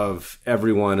challenge of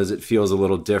everyone is it feels a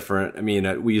little different. I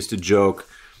mean, we used to joke,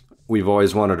 we've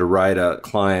always wanted to write a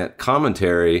client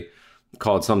commentary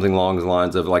called something along the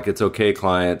lines of like, it's okay,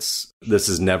 clients, this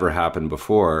has never happened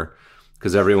before,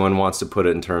 because everyone wants to put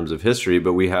it in terms of history.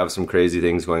 But we have some crazy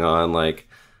things going on, like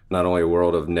not only a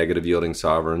world of negative yielding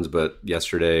sovereigns, but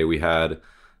yesterday we had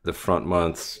the front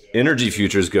month energy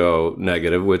futures go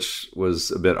negative, which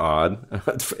was a bit odd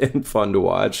and fun to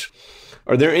watch.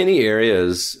 Are there any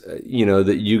areas, that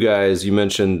you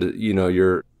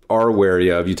mentioned, are wary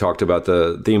of? You talked about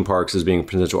the theme parks as being a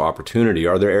potential opportunity.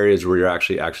 Are there areas where you're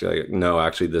actually like, no,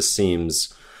 actually this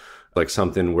seems like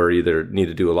something we're either need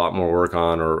to do a lot more work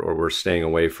on or we're staying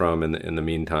away from in the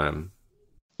meantime?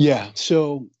 Yeah.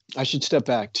 So I should step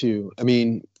back too. I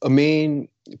mean, a main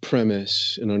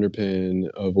premise and underpin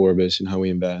of Orbis and how we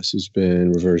invest has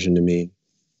been reversion to mean.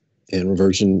 And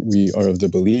reversion, we are of the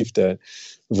belief that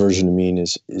reversion to mean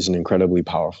is an incredibly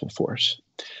powerful force.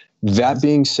 That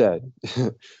being said,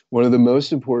 one of the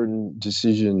most important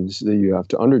decisions that you have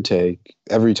to undertake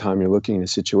every time you're looking at a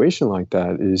situation like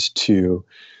that is to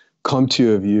come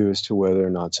to a view as to whether or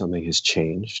not something has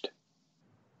changed.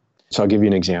 So I'll give you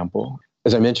an example.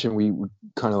 As I mentioned, we were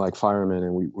kind of like firemen,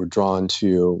 and we were drawn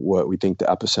to what we think the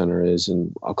epicenter is.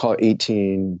 And I'll call it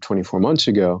 18, 24 months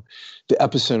ago, the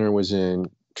epicenter was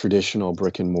in traditional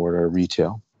brick and mortar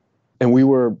retail. And we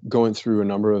were going through a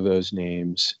number of those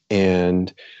names.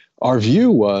 And our view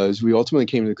was, we ultimately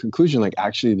came to the conclusion, like,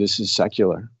 actually, this is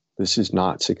secular. This is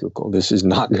not cyclical. This is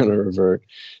not going to revert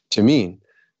to mean.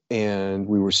 And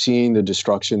we were seeing the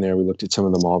destruction there. We looked at some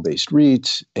of the mall-based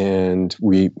REITs, and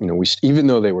we even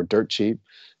though they were dirt cheap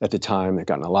at the time, they've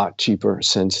gotten a lot cheaper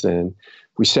since then.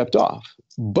 We stepped off,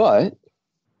 but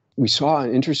we saw a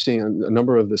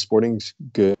number of the sporting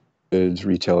goods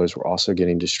retailers were also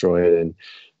getting destroyed,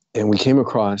 and we came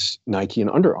across Nike and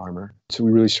Under Armour. So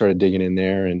we really started digging in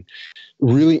there, and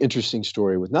really interesting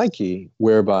story with Nike,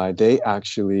 whereby they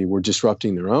actually were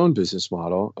disrupting their own business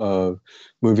model of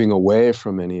moving away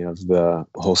from many of the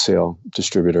wholesale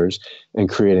distributors and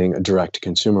creating a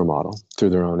direct-to-consumer model through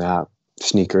their own app,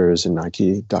 sneakers and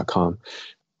Nike.com.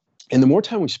 And the more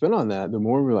time we spent on that, the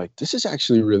more we're like, this is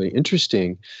actually really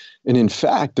interesting. And in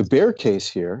fact, the bear case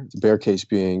here, the bear case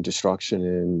being destruction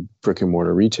in brick and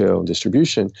mortar retail and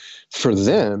distribution, for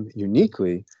them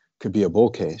uniquely could be a bull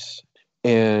case.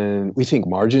 And we think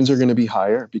margins are going to be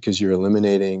higher because you're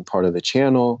eliminating part of the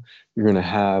channel. You're going to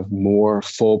have more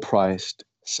full-priced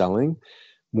selling.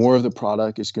 More of the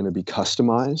product is going to be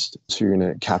customized, so you're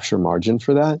going to capture margin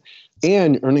for that.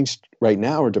 And earnings right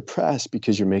now are depressed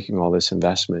because you're making all this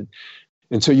investment.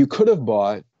 And so you could have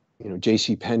bought,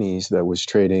 JCPenney's that was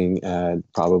trading at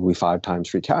probably 5 times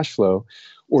free cash flow,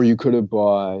 or you could have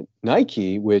bought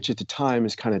Nike, which at the time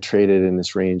is kind of traded in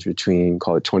this range between,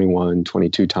 call it 21,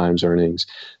 22 times earnings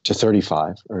to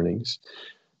 35 earnings.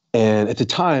 And at the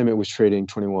time, it was trading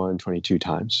 21, 22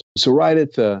 times. So right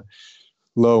at the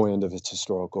low end of its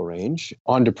historical range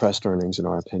on depressed earnings, in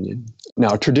our opinion.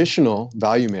 Now, a traditional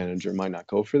value manager might not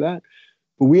go for that,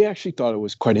 but we actually thought it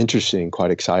was quite interesting,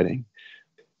 quite exciting.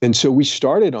 And so we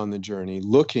started on the journey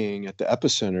looking at the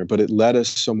epicenter, but it led us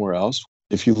somewhere else.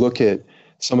 If you look at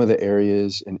some of the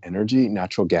areas in energy,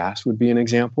 natural gas would be an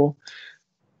example.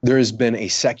 There has been a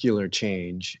secular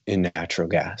change in natural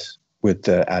gas with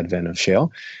the advent of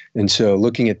shale. And so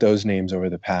looking at those names over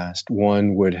the past,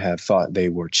 one would have thought they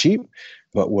were cheap,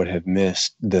 but would have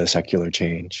missed the secular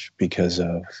change because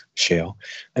of shale.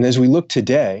 And as we look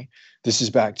today, this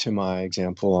is back to my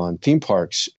example on theme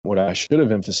parks. What I should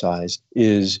have emphasized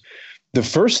is the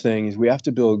first thing is we have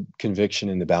to build conviction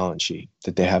in the balance sheet,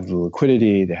 that they have the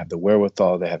liquidity, they have the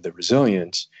wherewithal, they have the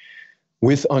resilience,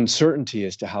 with uncertainty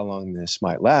as to how long this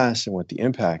might last and what the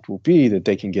impact will be, that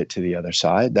they can get to the other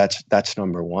side. That's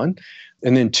number one.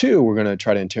 And then two, we're going to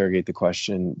try to interrogate the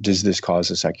question, does this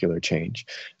cause a secular change?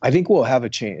 I think we'll have a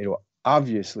change. It will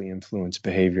obviously influence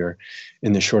behavior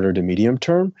in the shorter to medium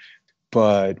term,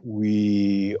 but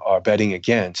we are betting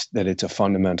against that it's a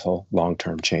fundamental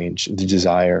long-term change, the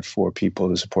desire for people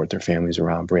to support their families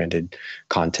around branded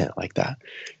content like that.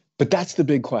 But that's the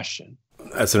big question.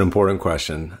 That's an important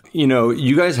question.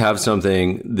 You guys have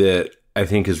something that I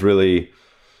think is really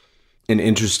an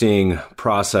interesting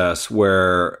process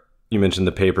where you mentioned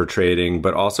the paper trading,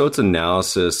 but also it's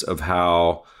analysis of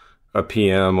how a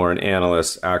PM or an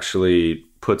analyst actually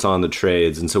puts on the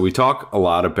trades. And so we talk a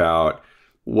lot about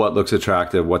what looks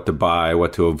attractive, what to buy,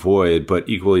 what to avoid, but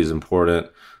equally as important,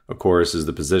 of course, is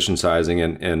the position sizing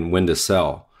and when to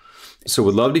sell. So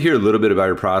would love to hear a little bit about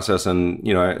your process. And,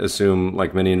 I assume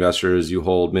like many investors, you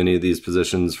hold many of these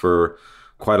positions for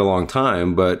quite a long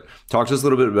time, but talk to us a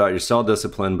little bit about your sell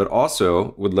discipline, but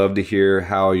also would love to hear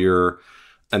how your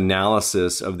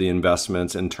analysis of the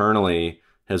investments internally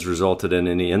has resulted in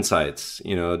any insights.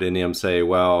 Did any of them say,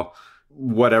 well,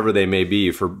 whatever they may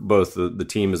be for both the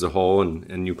team as a whole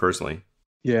and you personally?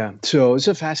 Yeah. So it's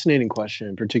a fascinating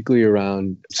question, particularly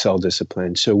around sell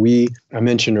discipline. So I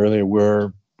mentioned earlier,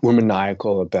 we're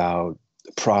maniacal about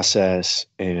process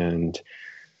and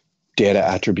data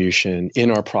attribution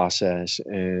in our process.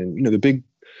 And,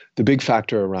 the big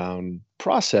factor around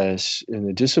process and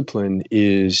the discipline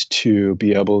is to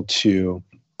be able to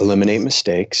eliminate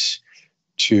mistakes,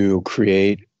 to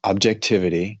create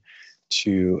objectivity,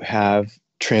 to have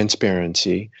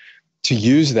transparency, to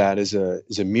use that as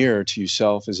a mirror to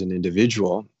yourself as an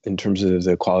individual in terms of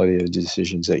the quality of the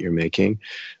decisions that you're making,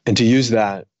 and to use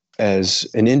that as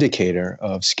an indicator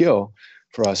of skill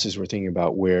for us as we're thinking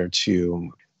about where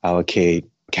to allocate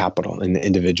capital and the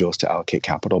individuals to allocate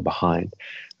capital behind,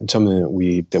 and something that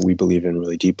we believe in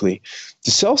really deeply.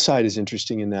 The sell side is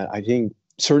interesting in that I think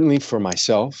certainly for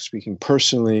myself, speaking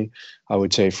personally, I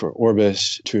would say for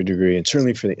Orbis to a degree, and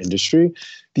certainly for the industry,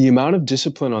 the amount of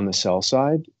discipline on the sell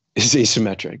side is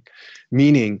asymmetric,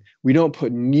 meaning we don't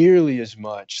put nearly as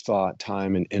much thought,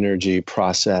 time, and energy,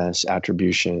 process,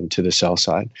 attribution to the sell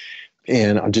side.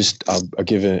 And I'll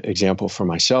give an example for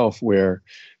myself where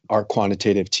our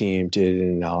quantitative team did an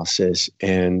analysis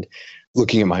and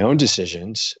looking at my own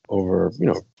decisions over,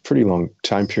 pretty long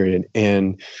time period.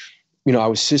 And, I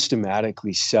was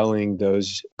systematically selling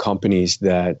those companies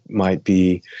that might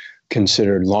be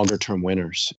considered longer term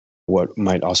winners, what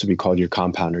might also be called your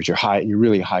compounders, your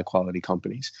really high quality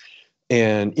companies.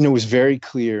 And, it was very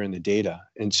clear in the data.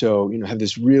 And so, have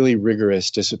this really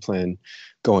rigorous discipline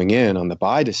going in on the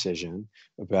buy decision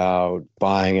about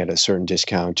buying at a certain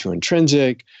discount to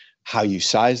intrinsic, how you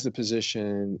size the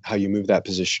position, how you move that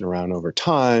position around over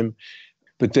time.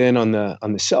 But then on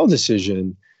the sell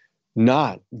decision,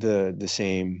 not the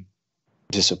same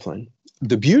discipline.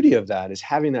 The beauty of that is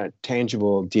having that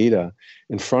tangible data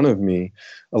in front of me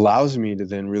allows me to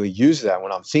then really use that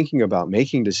when I'm thinking about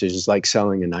making decisions like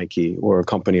selling a Nike or a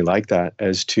company like that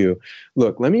as to,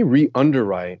 look, let me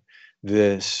re-underwrite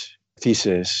this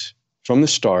thesis from the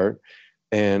start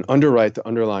and underwrite the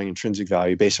underlying intrinsic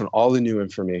value based on all the new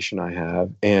information I have.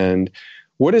 And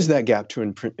what is that gap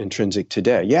to intrinsic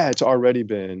today? Yeah, it's already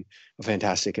been a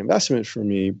fantastic investment for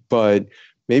me, but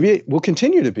maybe it will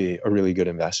continue to be a really good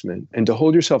investment. And to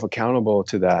hold yourself accountable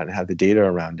to that and have the data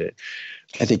around it,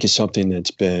 I think is something that's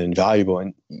been valuable.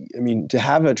 And I mean, to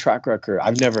have a track record,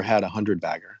 I've never had a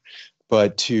 100-bagger,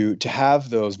 but to have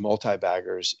those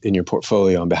multi-baggers in your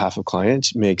portfolio on behalf of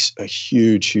clients makes a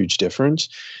huge, huge difference.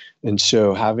 And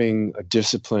so having a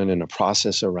discipline and a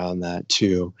process around that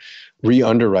to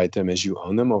re-underwrite them as you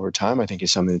own them over time, I think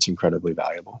is something that's incredibly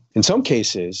valuable. In some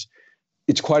cases,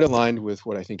 it's quite aligned with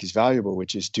what I think is valuable,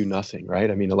 which is do nothing, right?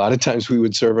 I mean, a lot of times we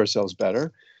would serve ourselves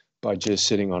better by just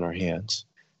sitting on our hands.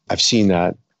 I've seen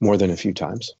that more than a few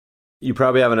times. You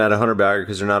probably haven't had a 100-bagger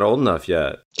because you're not old enough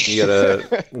yet. You got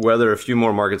to weather a few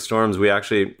more market storms. We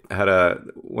actually had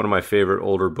one of my favorite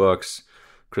older books,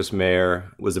 Chris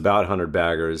Mayer, was about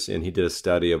 100-baggers, and he did a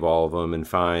study of all of them and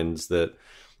finds that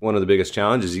one of the biggest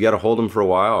challenges, you got to hold them for a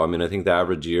while. I mean, I think the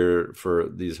average year for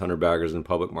these 100-baggers in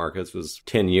public markets was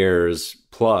 10 years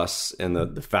plus, and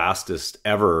the fastest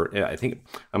ever, I think,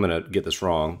 I'm going to get this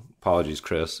wrong, apologies,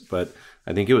 Chris, but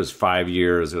I think it was 5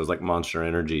 years. It was like Monster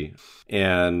Energy.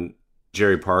 And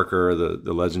Jerry Parker,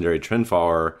 the legendary trend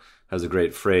follower, has a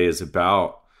great phrase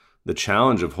about the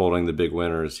challenge of holding the big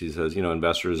winners. He says,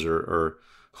 investors are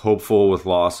hopeful with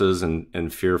losses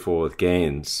and fearful with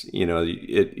gains.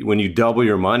 When you double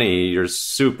your money, you're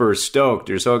super stoked.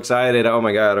 You're so excited. Oh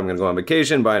my God, I'm going to go on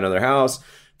vacation, buy another house.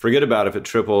 Forget about if it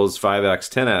triples 5x,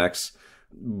 10x.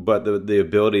 But the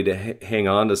ability to hang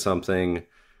on to something,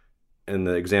 and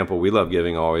the example we love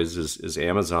giving always is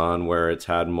Amazon, where it's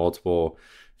had multiple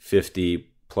 50+%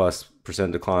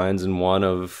 declines and one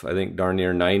of, I think, darn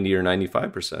near 90 or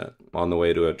 95% on the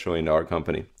way to $1 trillion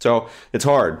company. So it's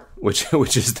hard, which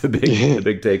is the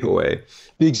big takeaway.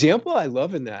 The example I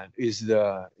love in that is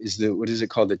the what is it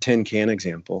called, the tin can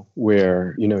example,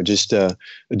 where just a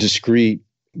discrete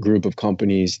group of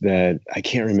companies that I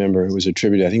can't remember who was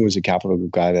attributed. I think it was a Capital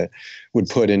Group guy that would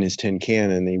put in his tin can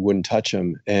and they wouldn't touch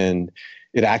them, and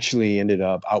it actually ended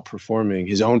up outperforming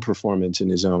his own performance in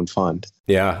his own fund.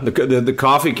 Yeah, the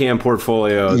coffee can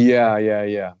portfolio.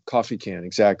 Yeah. Coffee can,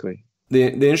 exactly.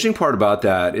 The interesting part about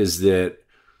that is that,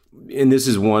 and this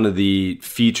is one of the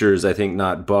features, I think,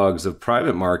 not bugs, of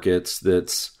private markets,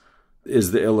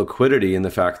 is the illiquidity and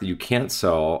the fact that you can't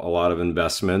sell a lot of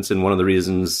investments. And one of the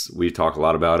reasons we talk a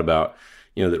lot about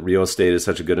that real estate is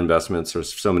such a good investment for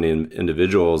so many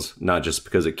individuals, not just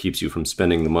because it keeps you from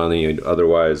spending the money you'd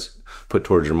otherwise put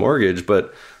towards your mortgage,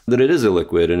 but that it is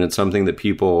illiquid, and it's something that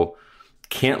people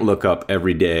can't look up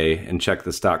every day and check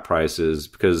the stock prices,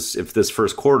 because if this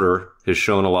first quarter has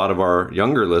shown a lot of our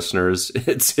younger listeners,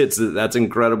 that's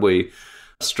incredibly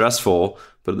stressful.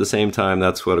 But at the same time,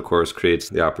 that's what, of course, creates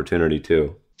the opportunity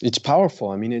too. It's powerful.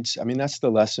 I mean, that's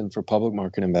the lesson for public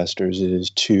market investors, is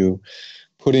to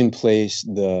put in place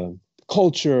the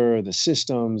culture, the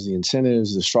systems, the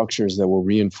incentives, the structures that will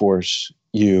reinforce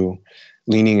you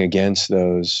leaning against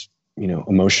those,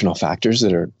 emotional factors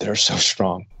that are so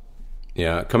strong.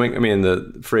 Yeah.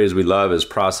 The phrase we love is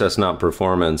process, not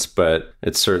performance, but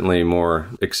it's certainly more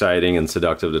exciting and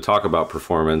seductive to talk about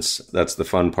performance. That's the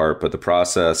fun part, but the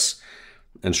process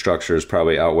and structures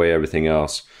probably outweigh everything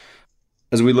else.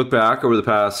 As we look back over the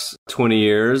past 20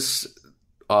 years,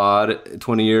 odd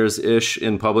 20 years-ish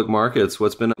in public markets,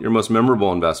 what's been your most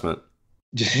memorable investment?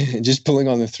 Just pulling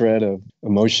on the thread of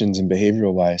emotions and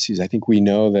behavioral biases, I think we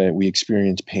know that we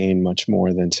experience pain much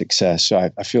more than success. So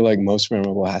I feel like most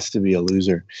memorable has to be a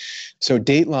loser. So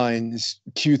Dateline is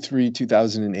Q3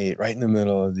 2008, right in the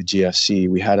middle of the GFC.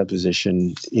 We had a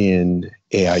position in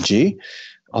AIG.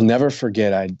 I'll never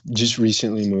forget, I just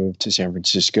recently moved to San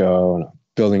Francisco and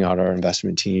building out our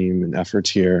investment team and efforts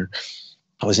here.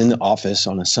 I was in the office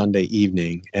on a Sunday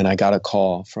evening and I got a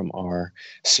call from our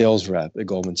sales rep at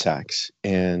Goldman Sachs.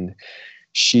 And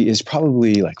she is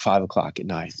probably like 5 o'clock at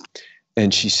night.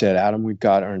 And she said, Adam, we've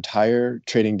got our entire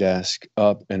trading desk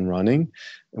up and running.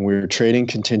 And we're trading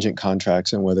contingent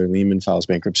contracts on whether Lehman files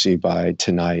bankruptcy by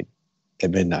tonight at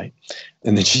midnight.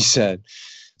 And then she said,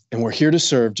 and we're here to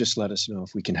serve, just let us know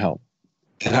if we can help.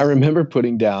 And I remember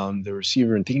putting down the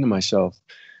receiver and thinking to myself,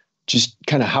 just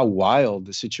kind of how wild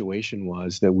the situation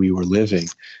was that we were living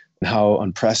and how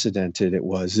unprecedented it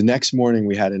was. The next morning,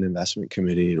 we had an investment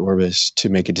committee at Orbis to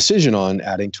make a decision on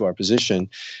adding to our position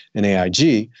in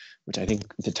AIG, which I think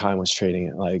at the time was trading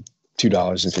at like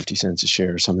 $2.50 a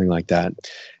share or something like that.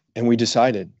 And we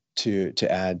decided to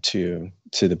add to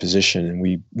the position. And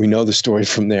we know the story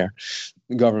from there.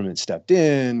 The government stepped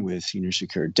in with senior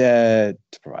secured debt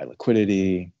to provide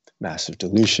liquidity, massive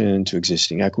dilution to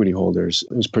existing equity holders.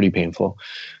 It was pretty painful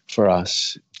for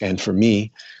us and for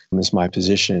me as my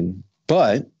position.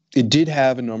 But it did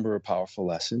have a number of powerful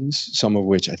lessons, some of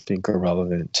which I think are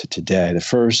relevant to today. The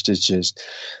first is just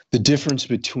the difference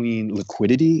between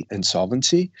liquidity and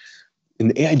solvency. In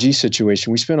the AIG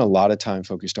situation, we spent a lot of time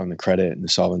focused on the credit and the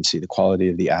solvency, the quality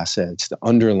of the assets, the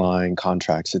underlying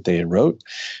contracts that they had wrote,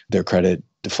 their credit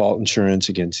default insurance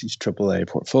against these AAA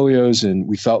portfolios. And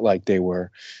we felt like they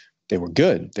were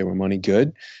good. They were money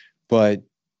good, but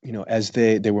as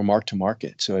they were mark to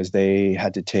market. So as they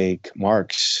had to take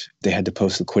marks, they had to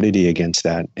post liquidity against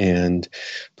that, and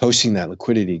posting that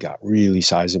liquidity got really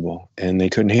sizable and they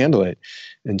couldn't handle it.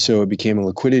 And so it became a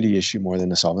liquidity issue more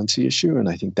than a solvency issue. And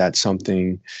I think that's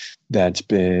something that's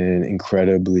been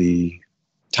incredibly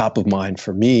top of mind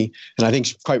for me. And I think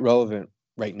it's quite relevant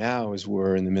right now as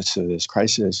we're in the midst of this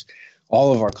crisis.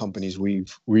 All of our companies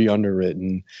we've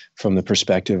re-underwritten from the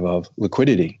perspective of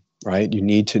liquidity, right? You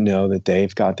need to know that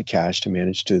they've got the cash to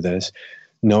manage through this,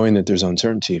 knowing that there's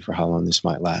uncertainty for how long this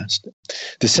might last.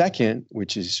 The second,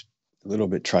 which is a little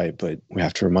bit trite, but we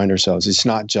have to remind ourselves, it's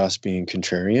not just being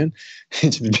contrarian,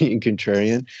 it's being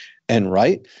contrarian and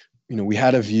right. We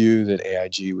had a view that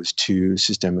AIG was too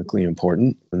systemically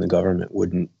important and the government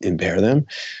wouldn't impair them.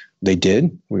 They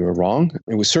did. We were wrong.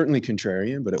 It was certainly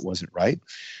contrarian, but it wasn't right.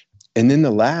 And then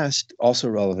the last, also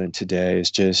relevant today,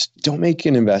 is just don't make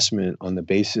an investment on the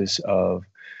basis of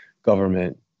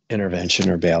government intervention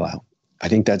or bailout. I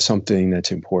think that's something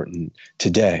that's important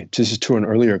today. This is to an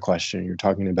earlier question. You're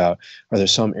talking about, are there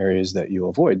some areas that you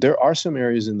avoid? There are some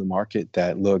areas in the market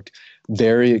that looked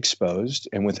very exposed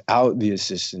and without the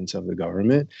assistance of the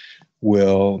government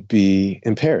will be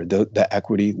impaired. The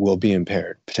equity will be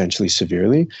impaired, potentially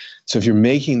severely. So if you're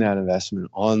making that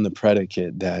investment on the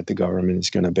predicate that the government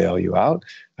is going to bail you out,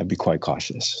 I'd be quite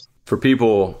cautious. For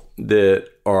people that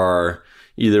are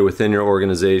either within your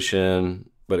organization,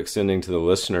 but extending to the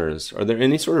listeners, are there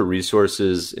any sort of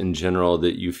resources in general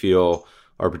that you feel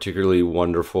are particularly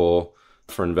wonderful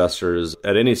for investors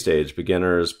at any stage,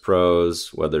 beginners,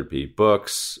 pros, whether it be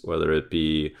books, whether it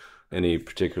be any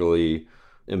particularly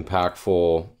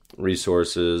impactful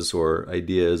resources or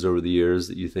ideas over the years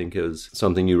that you think is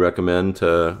something you recommend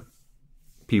to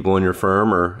people in your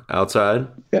firm or outside?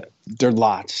 Yeah, there are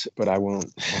lots, but I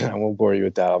won't bore you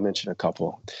with that. I'll mention a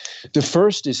couple. The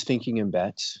first is Thinking in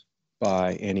Bets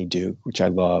by Annie Duke, which I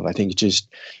love. I think just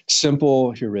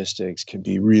simple heuristics can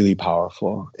be really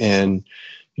powerful. And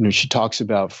she talks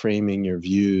about framing your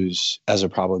views as a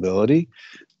probability.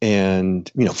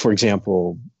 And, for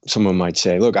example, someone might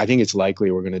say, look, I think it's likely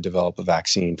we're going to develop a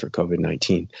vaccine for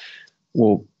COVID-19.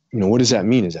 Well, what does that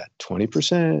mean? Is that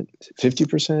 20%,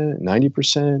 50%,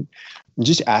 90%? And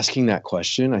just asking that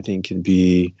question, I think,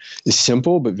 is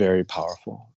simple but very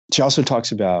powerful. She also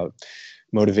talks about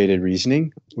motivated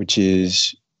reasoning, which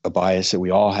is a bias that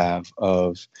we all have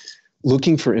of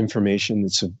looking for information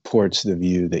that supports the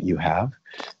view that you have.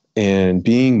 And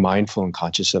being mindful and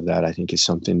conscious of that, I think, is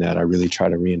something that I really try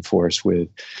to reinforce with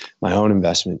my own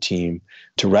investment team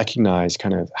to recognize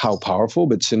kind of how powerful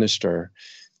but sinister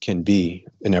can be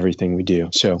in everything we do.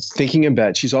 So Thinking in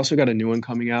Bet. She's also got a new one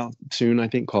coming out soon, I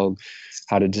think, called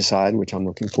How to Decide, which I'm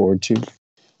looking forward to.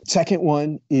 Second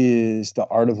one is The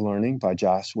Art of Learning by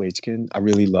Josh Waitzkin. I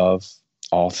really love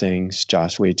all things.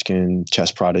 Josh Waitzkin,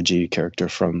 chess prodigy character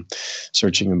from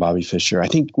Searching and Bobby Fischer. I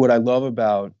think what I love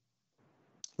about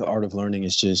The Art of Learning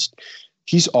is just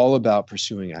he's all about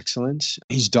pursuing excellence.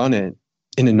 He's done it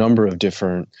in a number of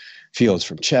different fields,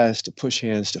 from chess to push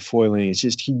hands to foiling. It's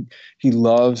just he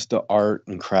loves the art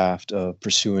and craft of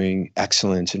pursuing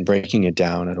excellence and breaking it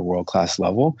down at a world-class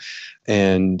level.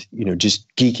 And,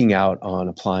 just geeking out on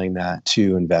applying that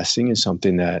to investing is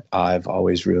something that I've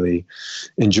always really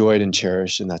enjoyed and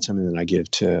cherished. And that's something that I give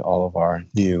to all of our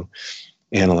new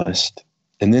analysts.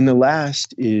 And then the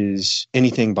last is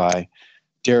anything by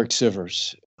Derek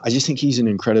Sivers. I just think he's an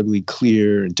incredibly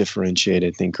clear and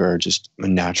differentiated thinker, just a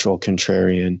natural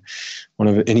contrarian.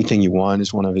 Anything You Want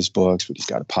is one of his books, but he's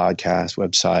got a podcast,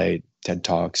 website, TED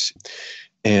Talks.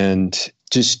 And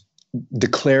just the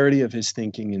clarity of his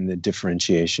thinking and the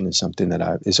differentiation is something that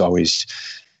has always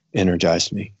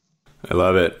energized me. I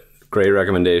love it. Great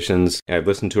recommendations. I've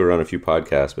listened to her on a few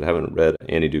podcasts, but haven't read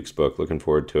Andy Duke's book. Looking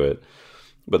forward to it.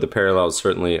 But the parallels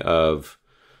certainly of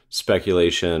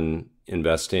speculation,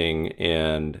 investing,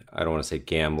 and I don't want to say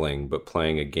gambling, but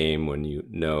playing a game when you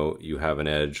know you have an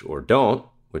edge or don't,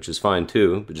 which is fine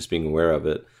too, but just being aware of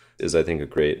it is, I think, a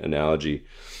great analogy.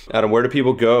 Adam, where do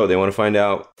people go? They want to find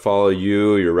out, follow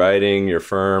you, your writing, your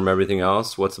firm, everything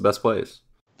else. What's the best place?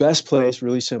 Best place,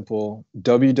 really simple,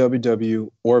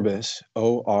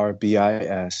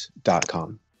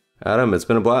 www.orbis.com. Adam, it's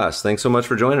been a blast. Thanks so much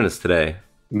for joining us today.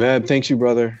 Meb, thanks you,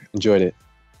 brother. Enjoyed it.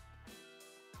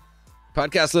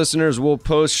 Podcast listeners will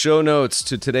post show notes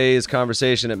to today's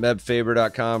conversation at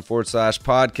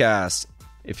mebfaber.com/podcast.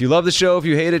 If you love the show, if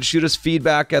you hate it, shoot us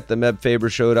feedback at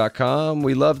themebfabershow.com.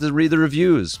 We love to read the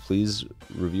reviews. Please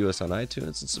review us on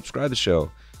iTunes and subscribe to the show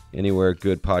anywhere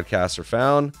good podcasts are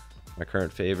found. My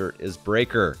current favorite is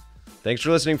Breaker. Thanks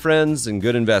for listening, friends, and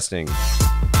good investing.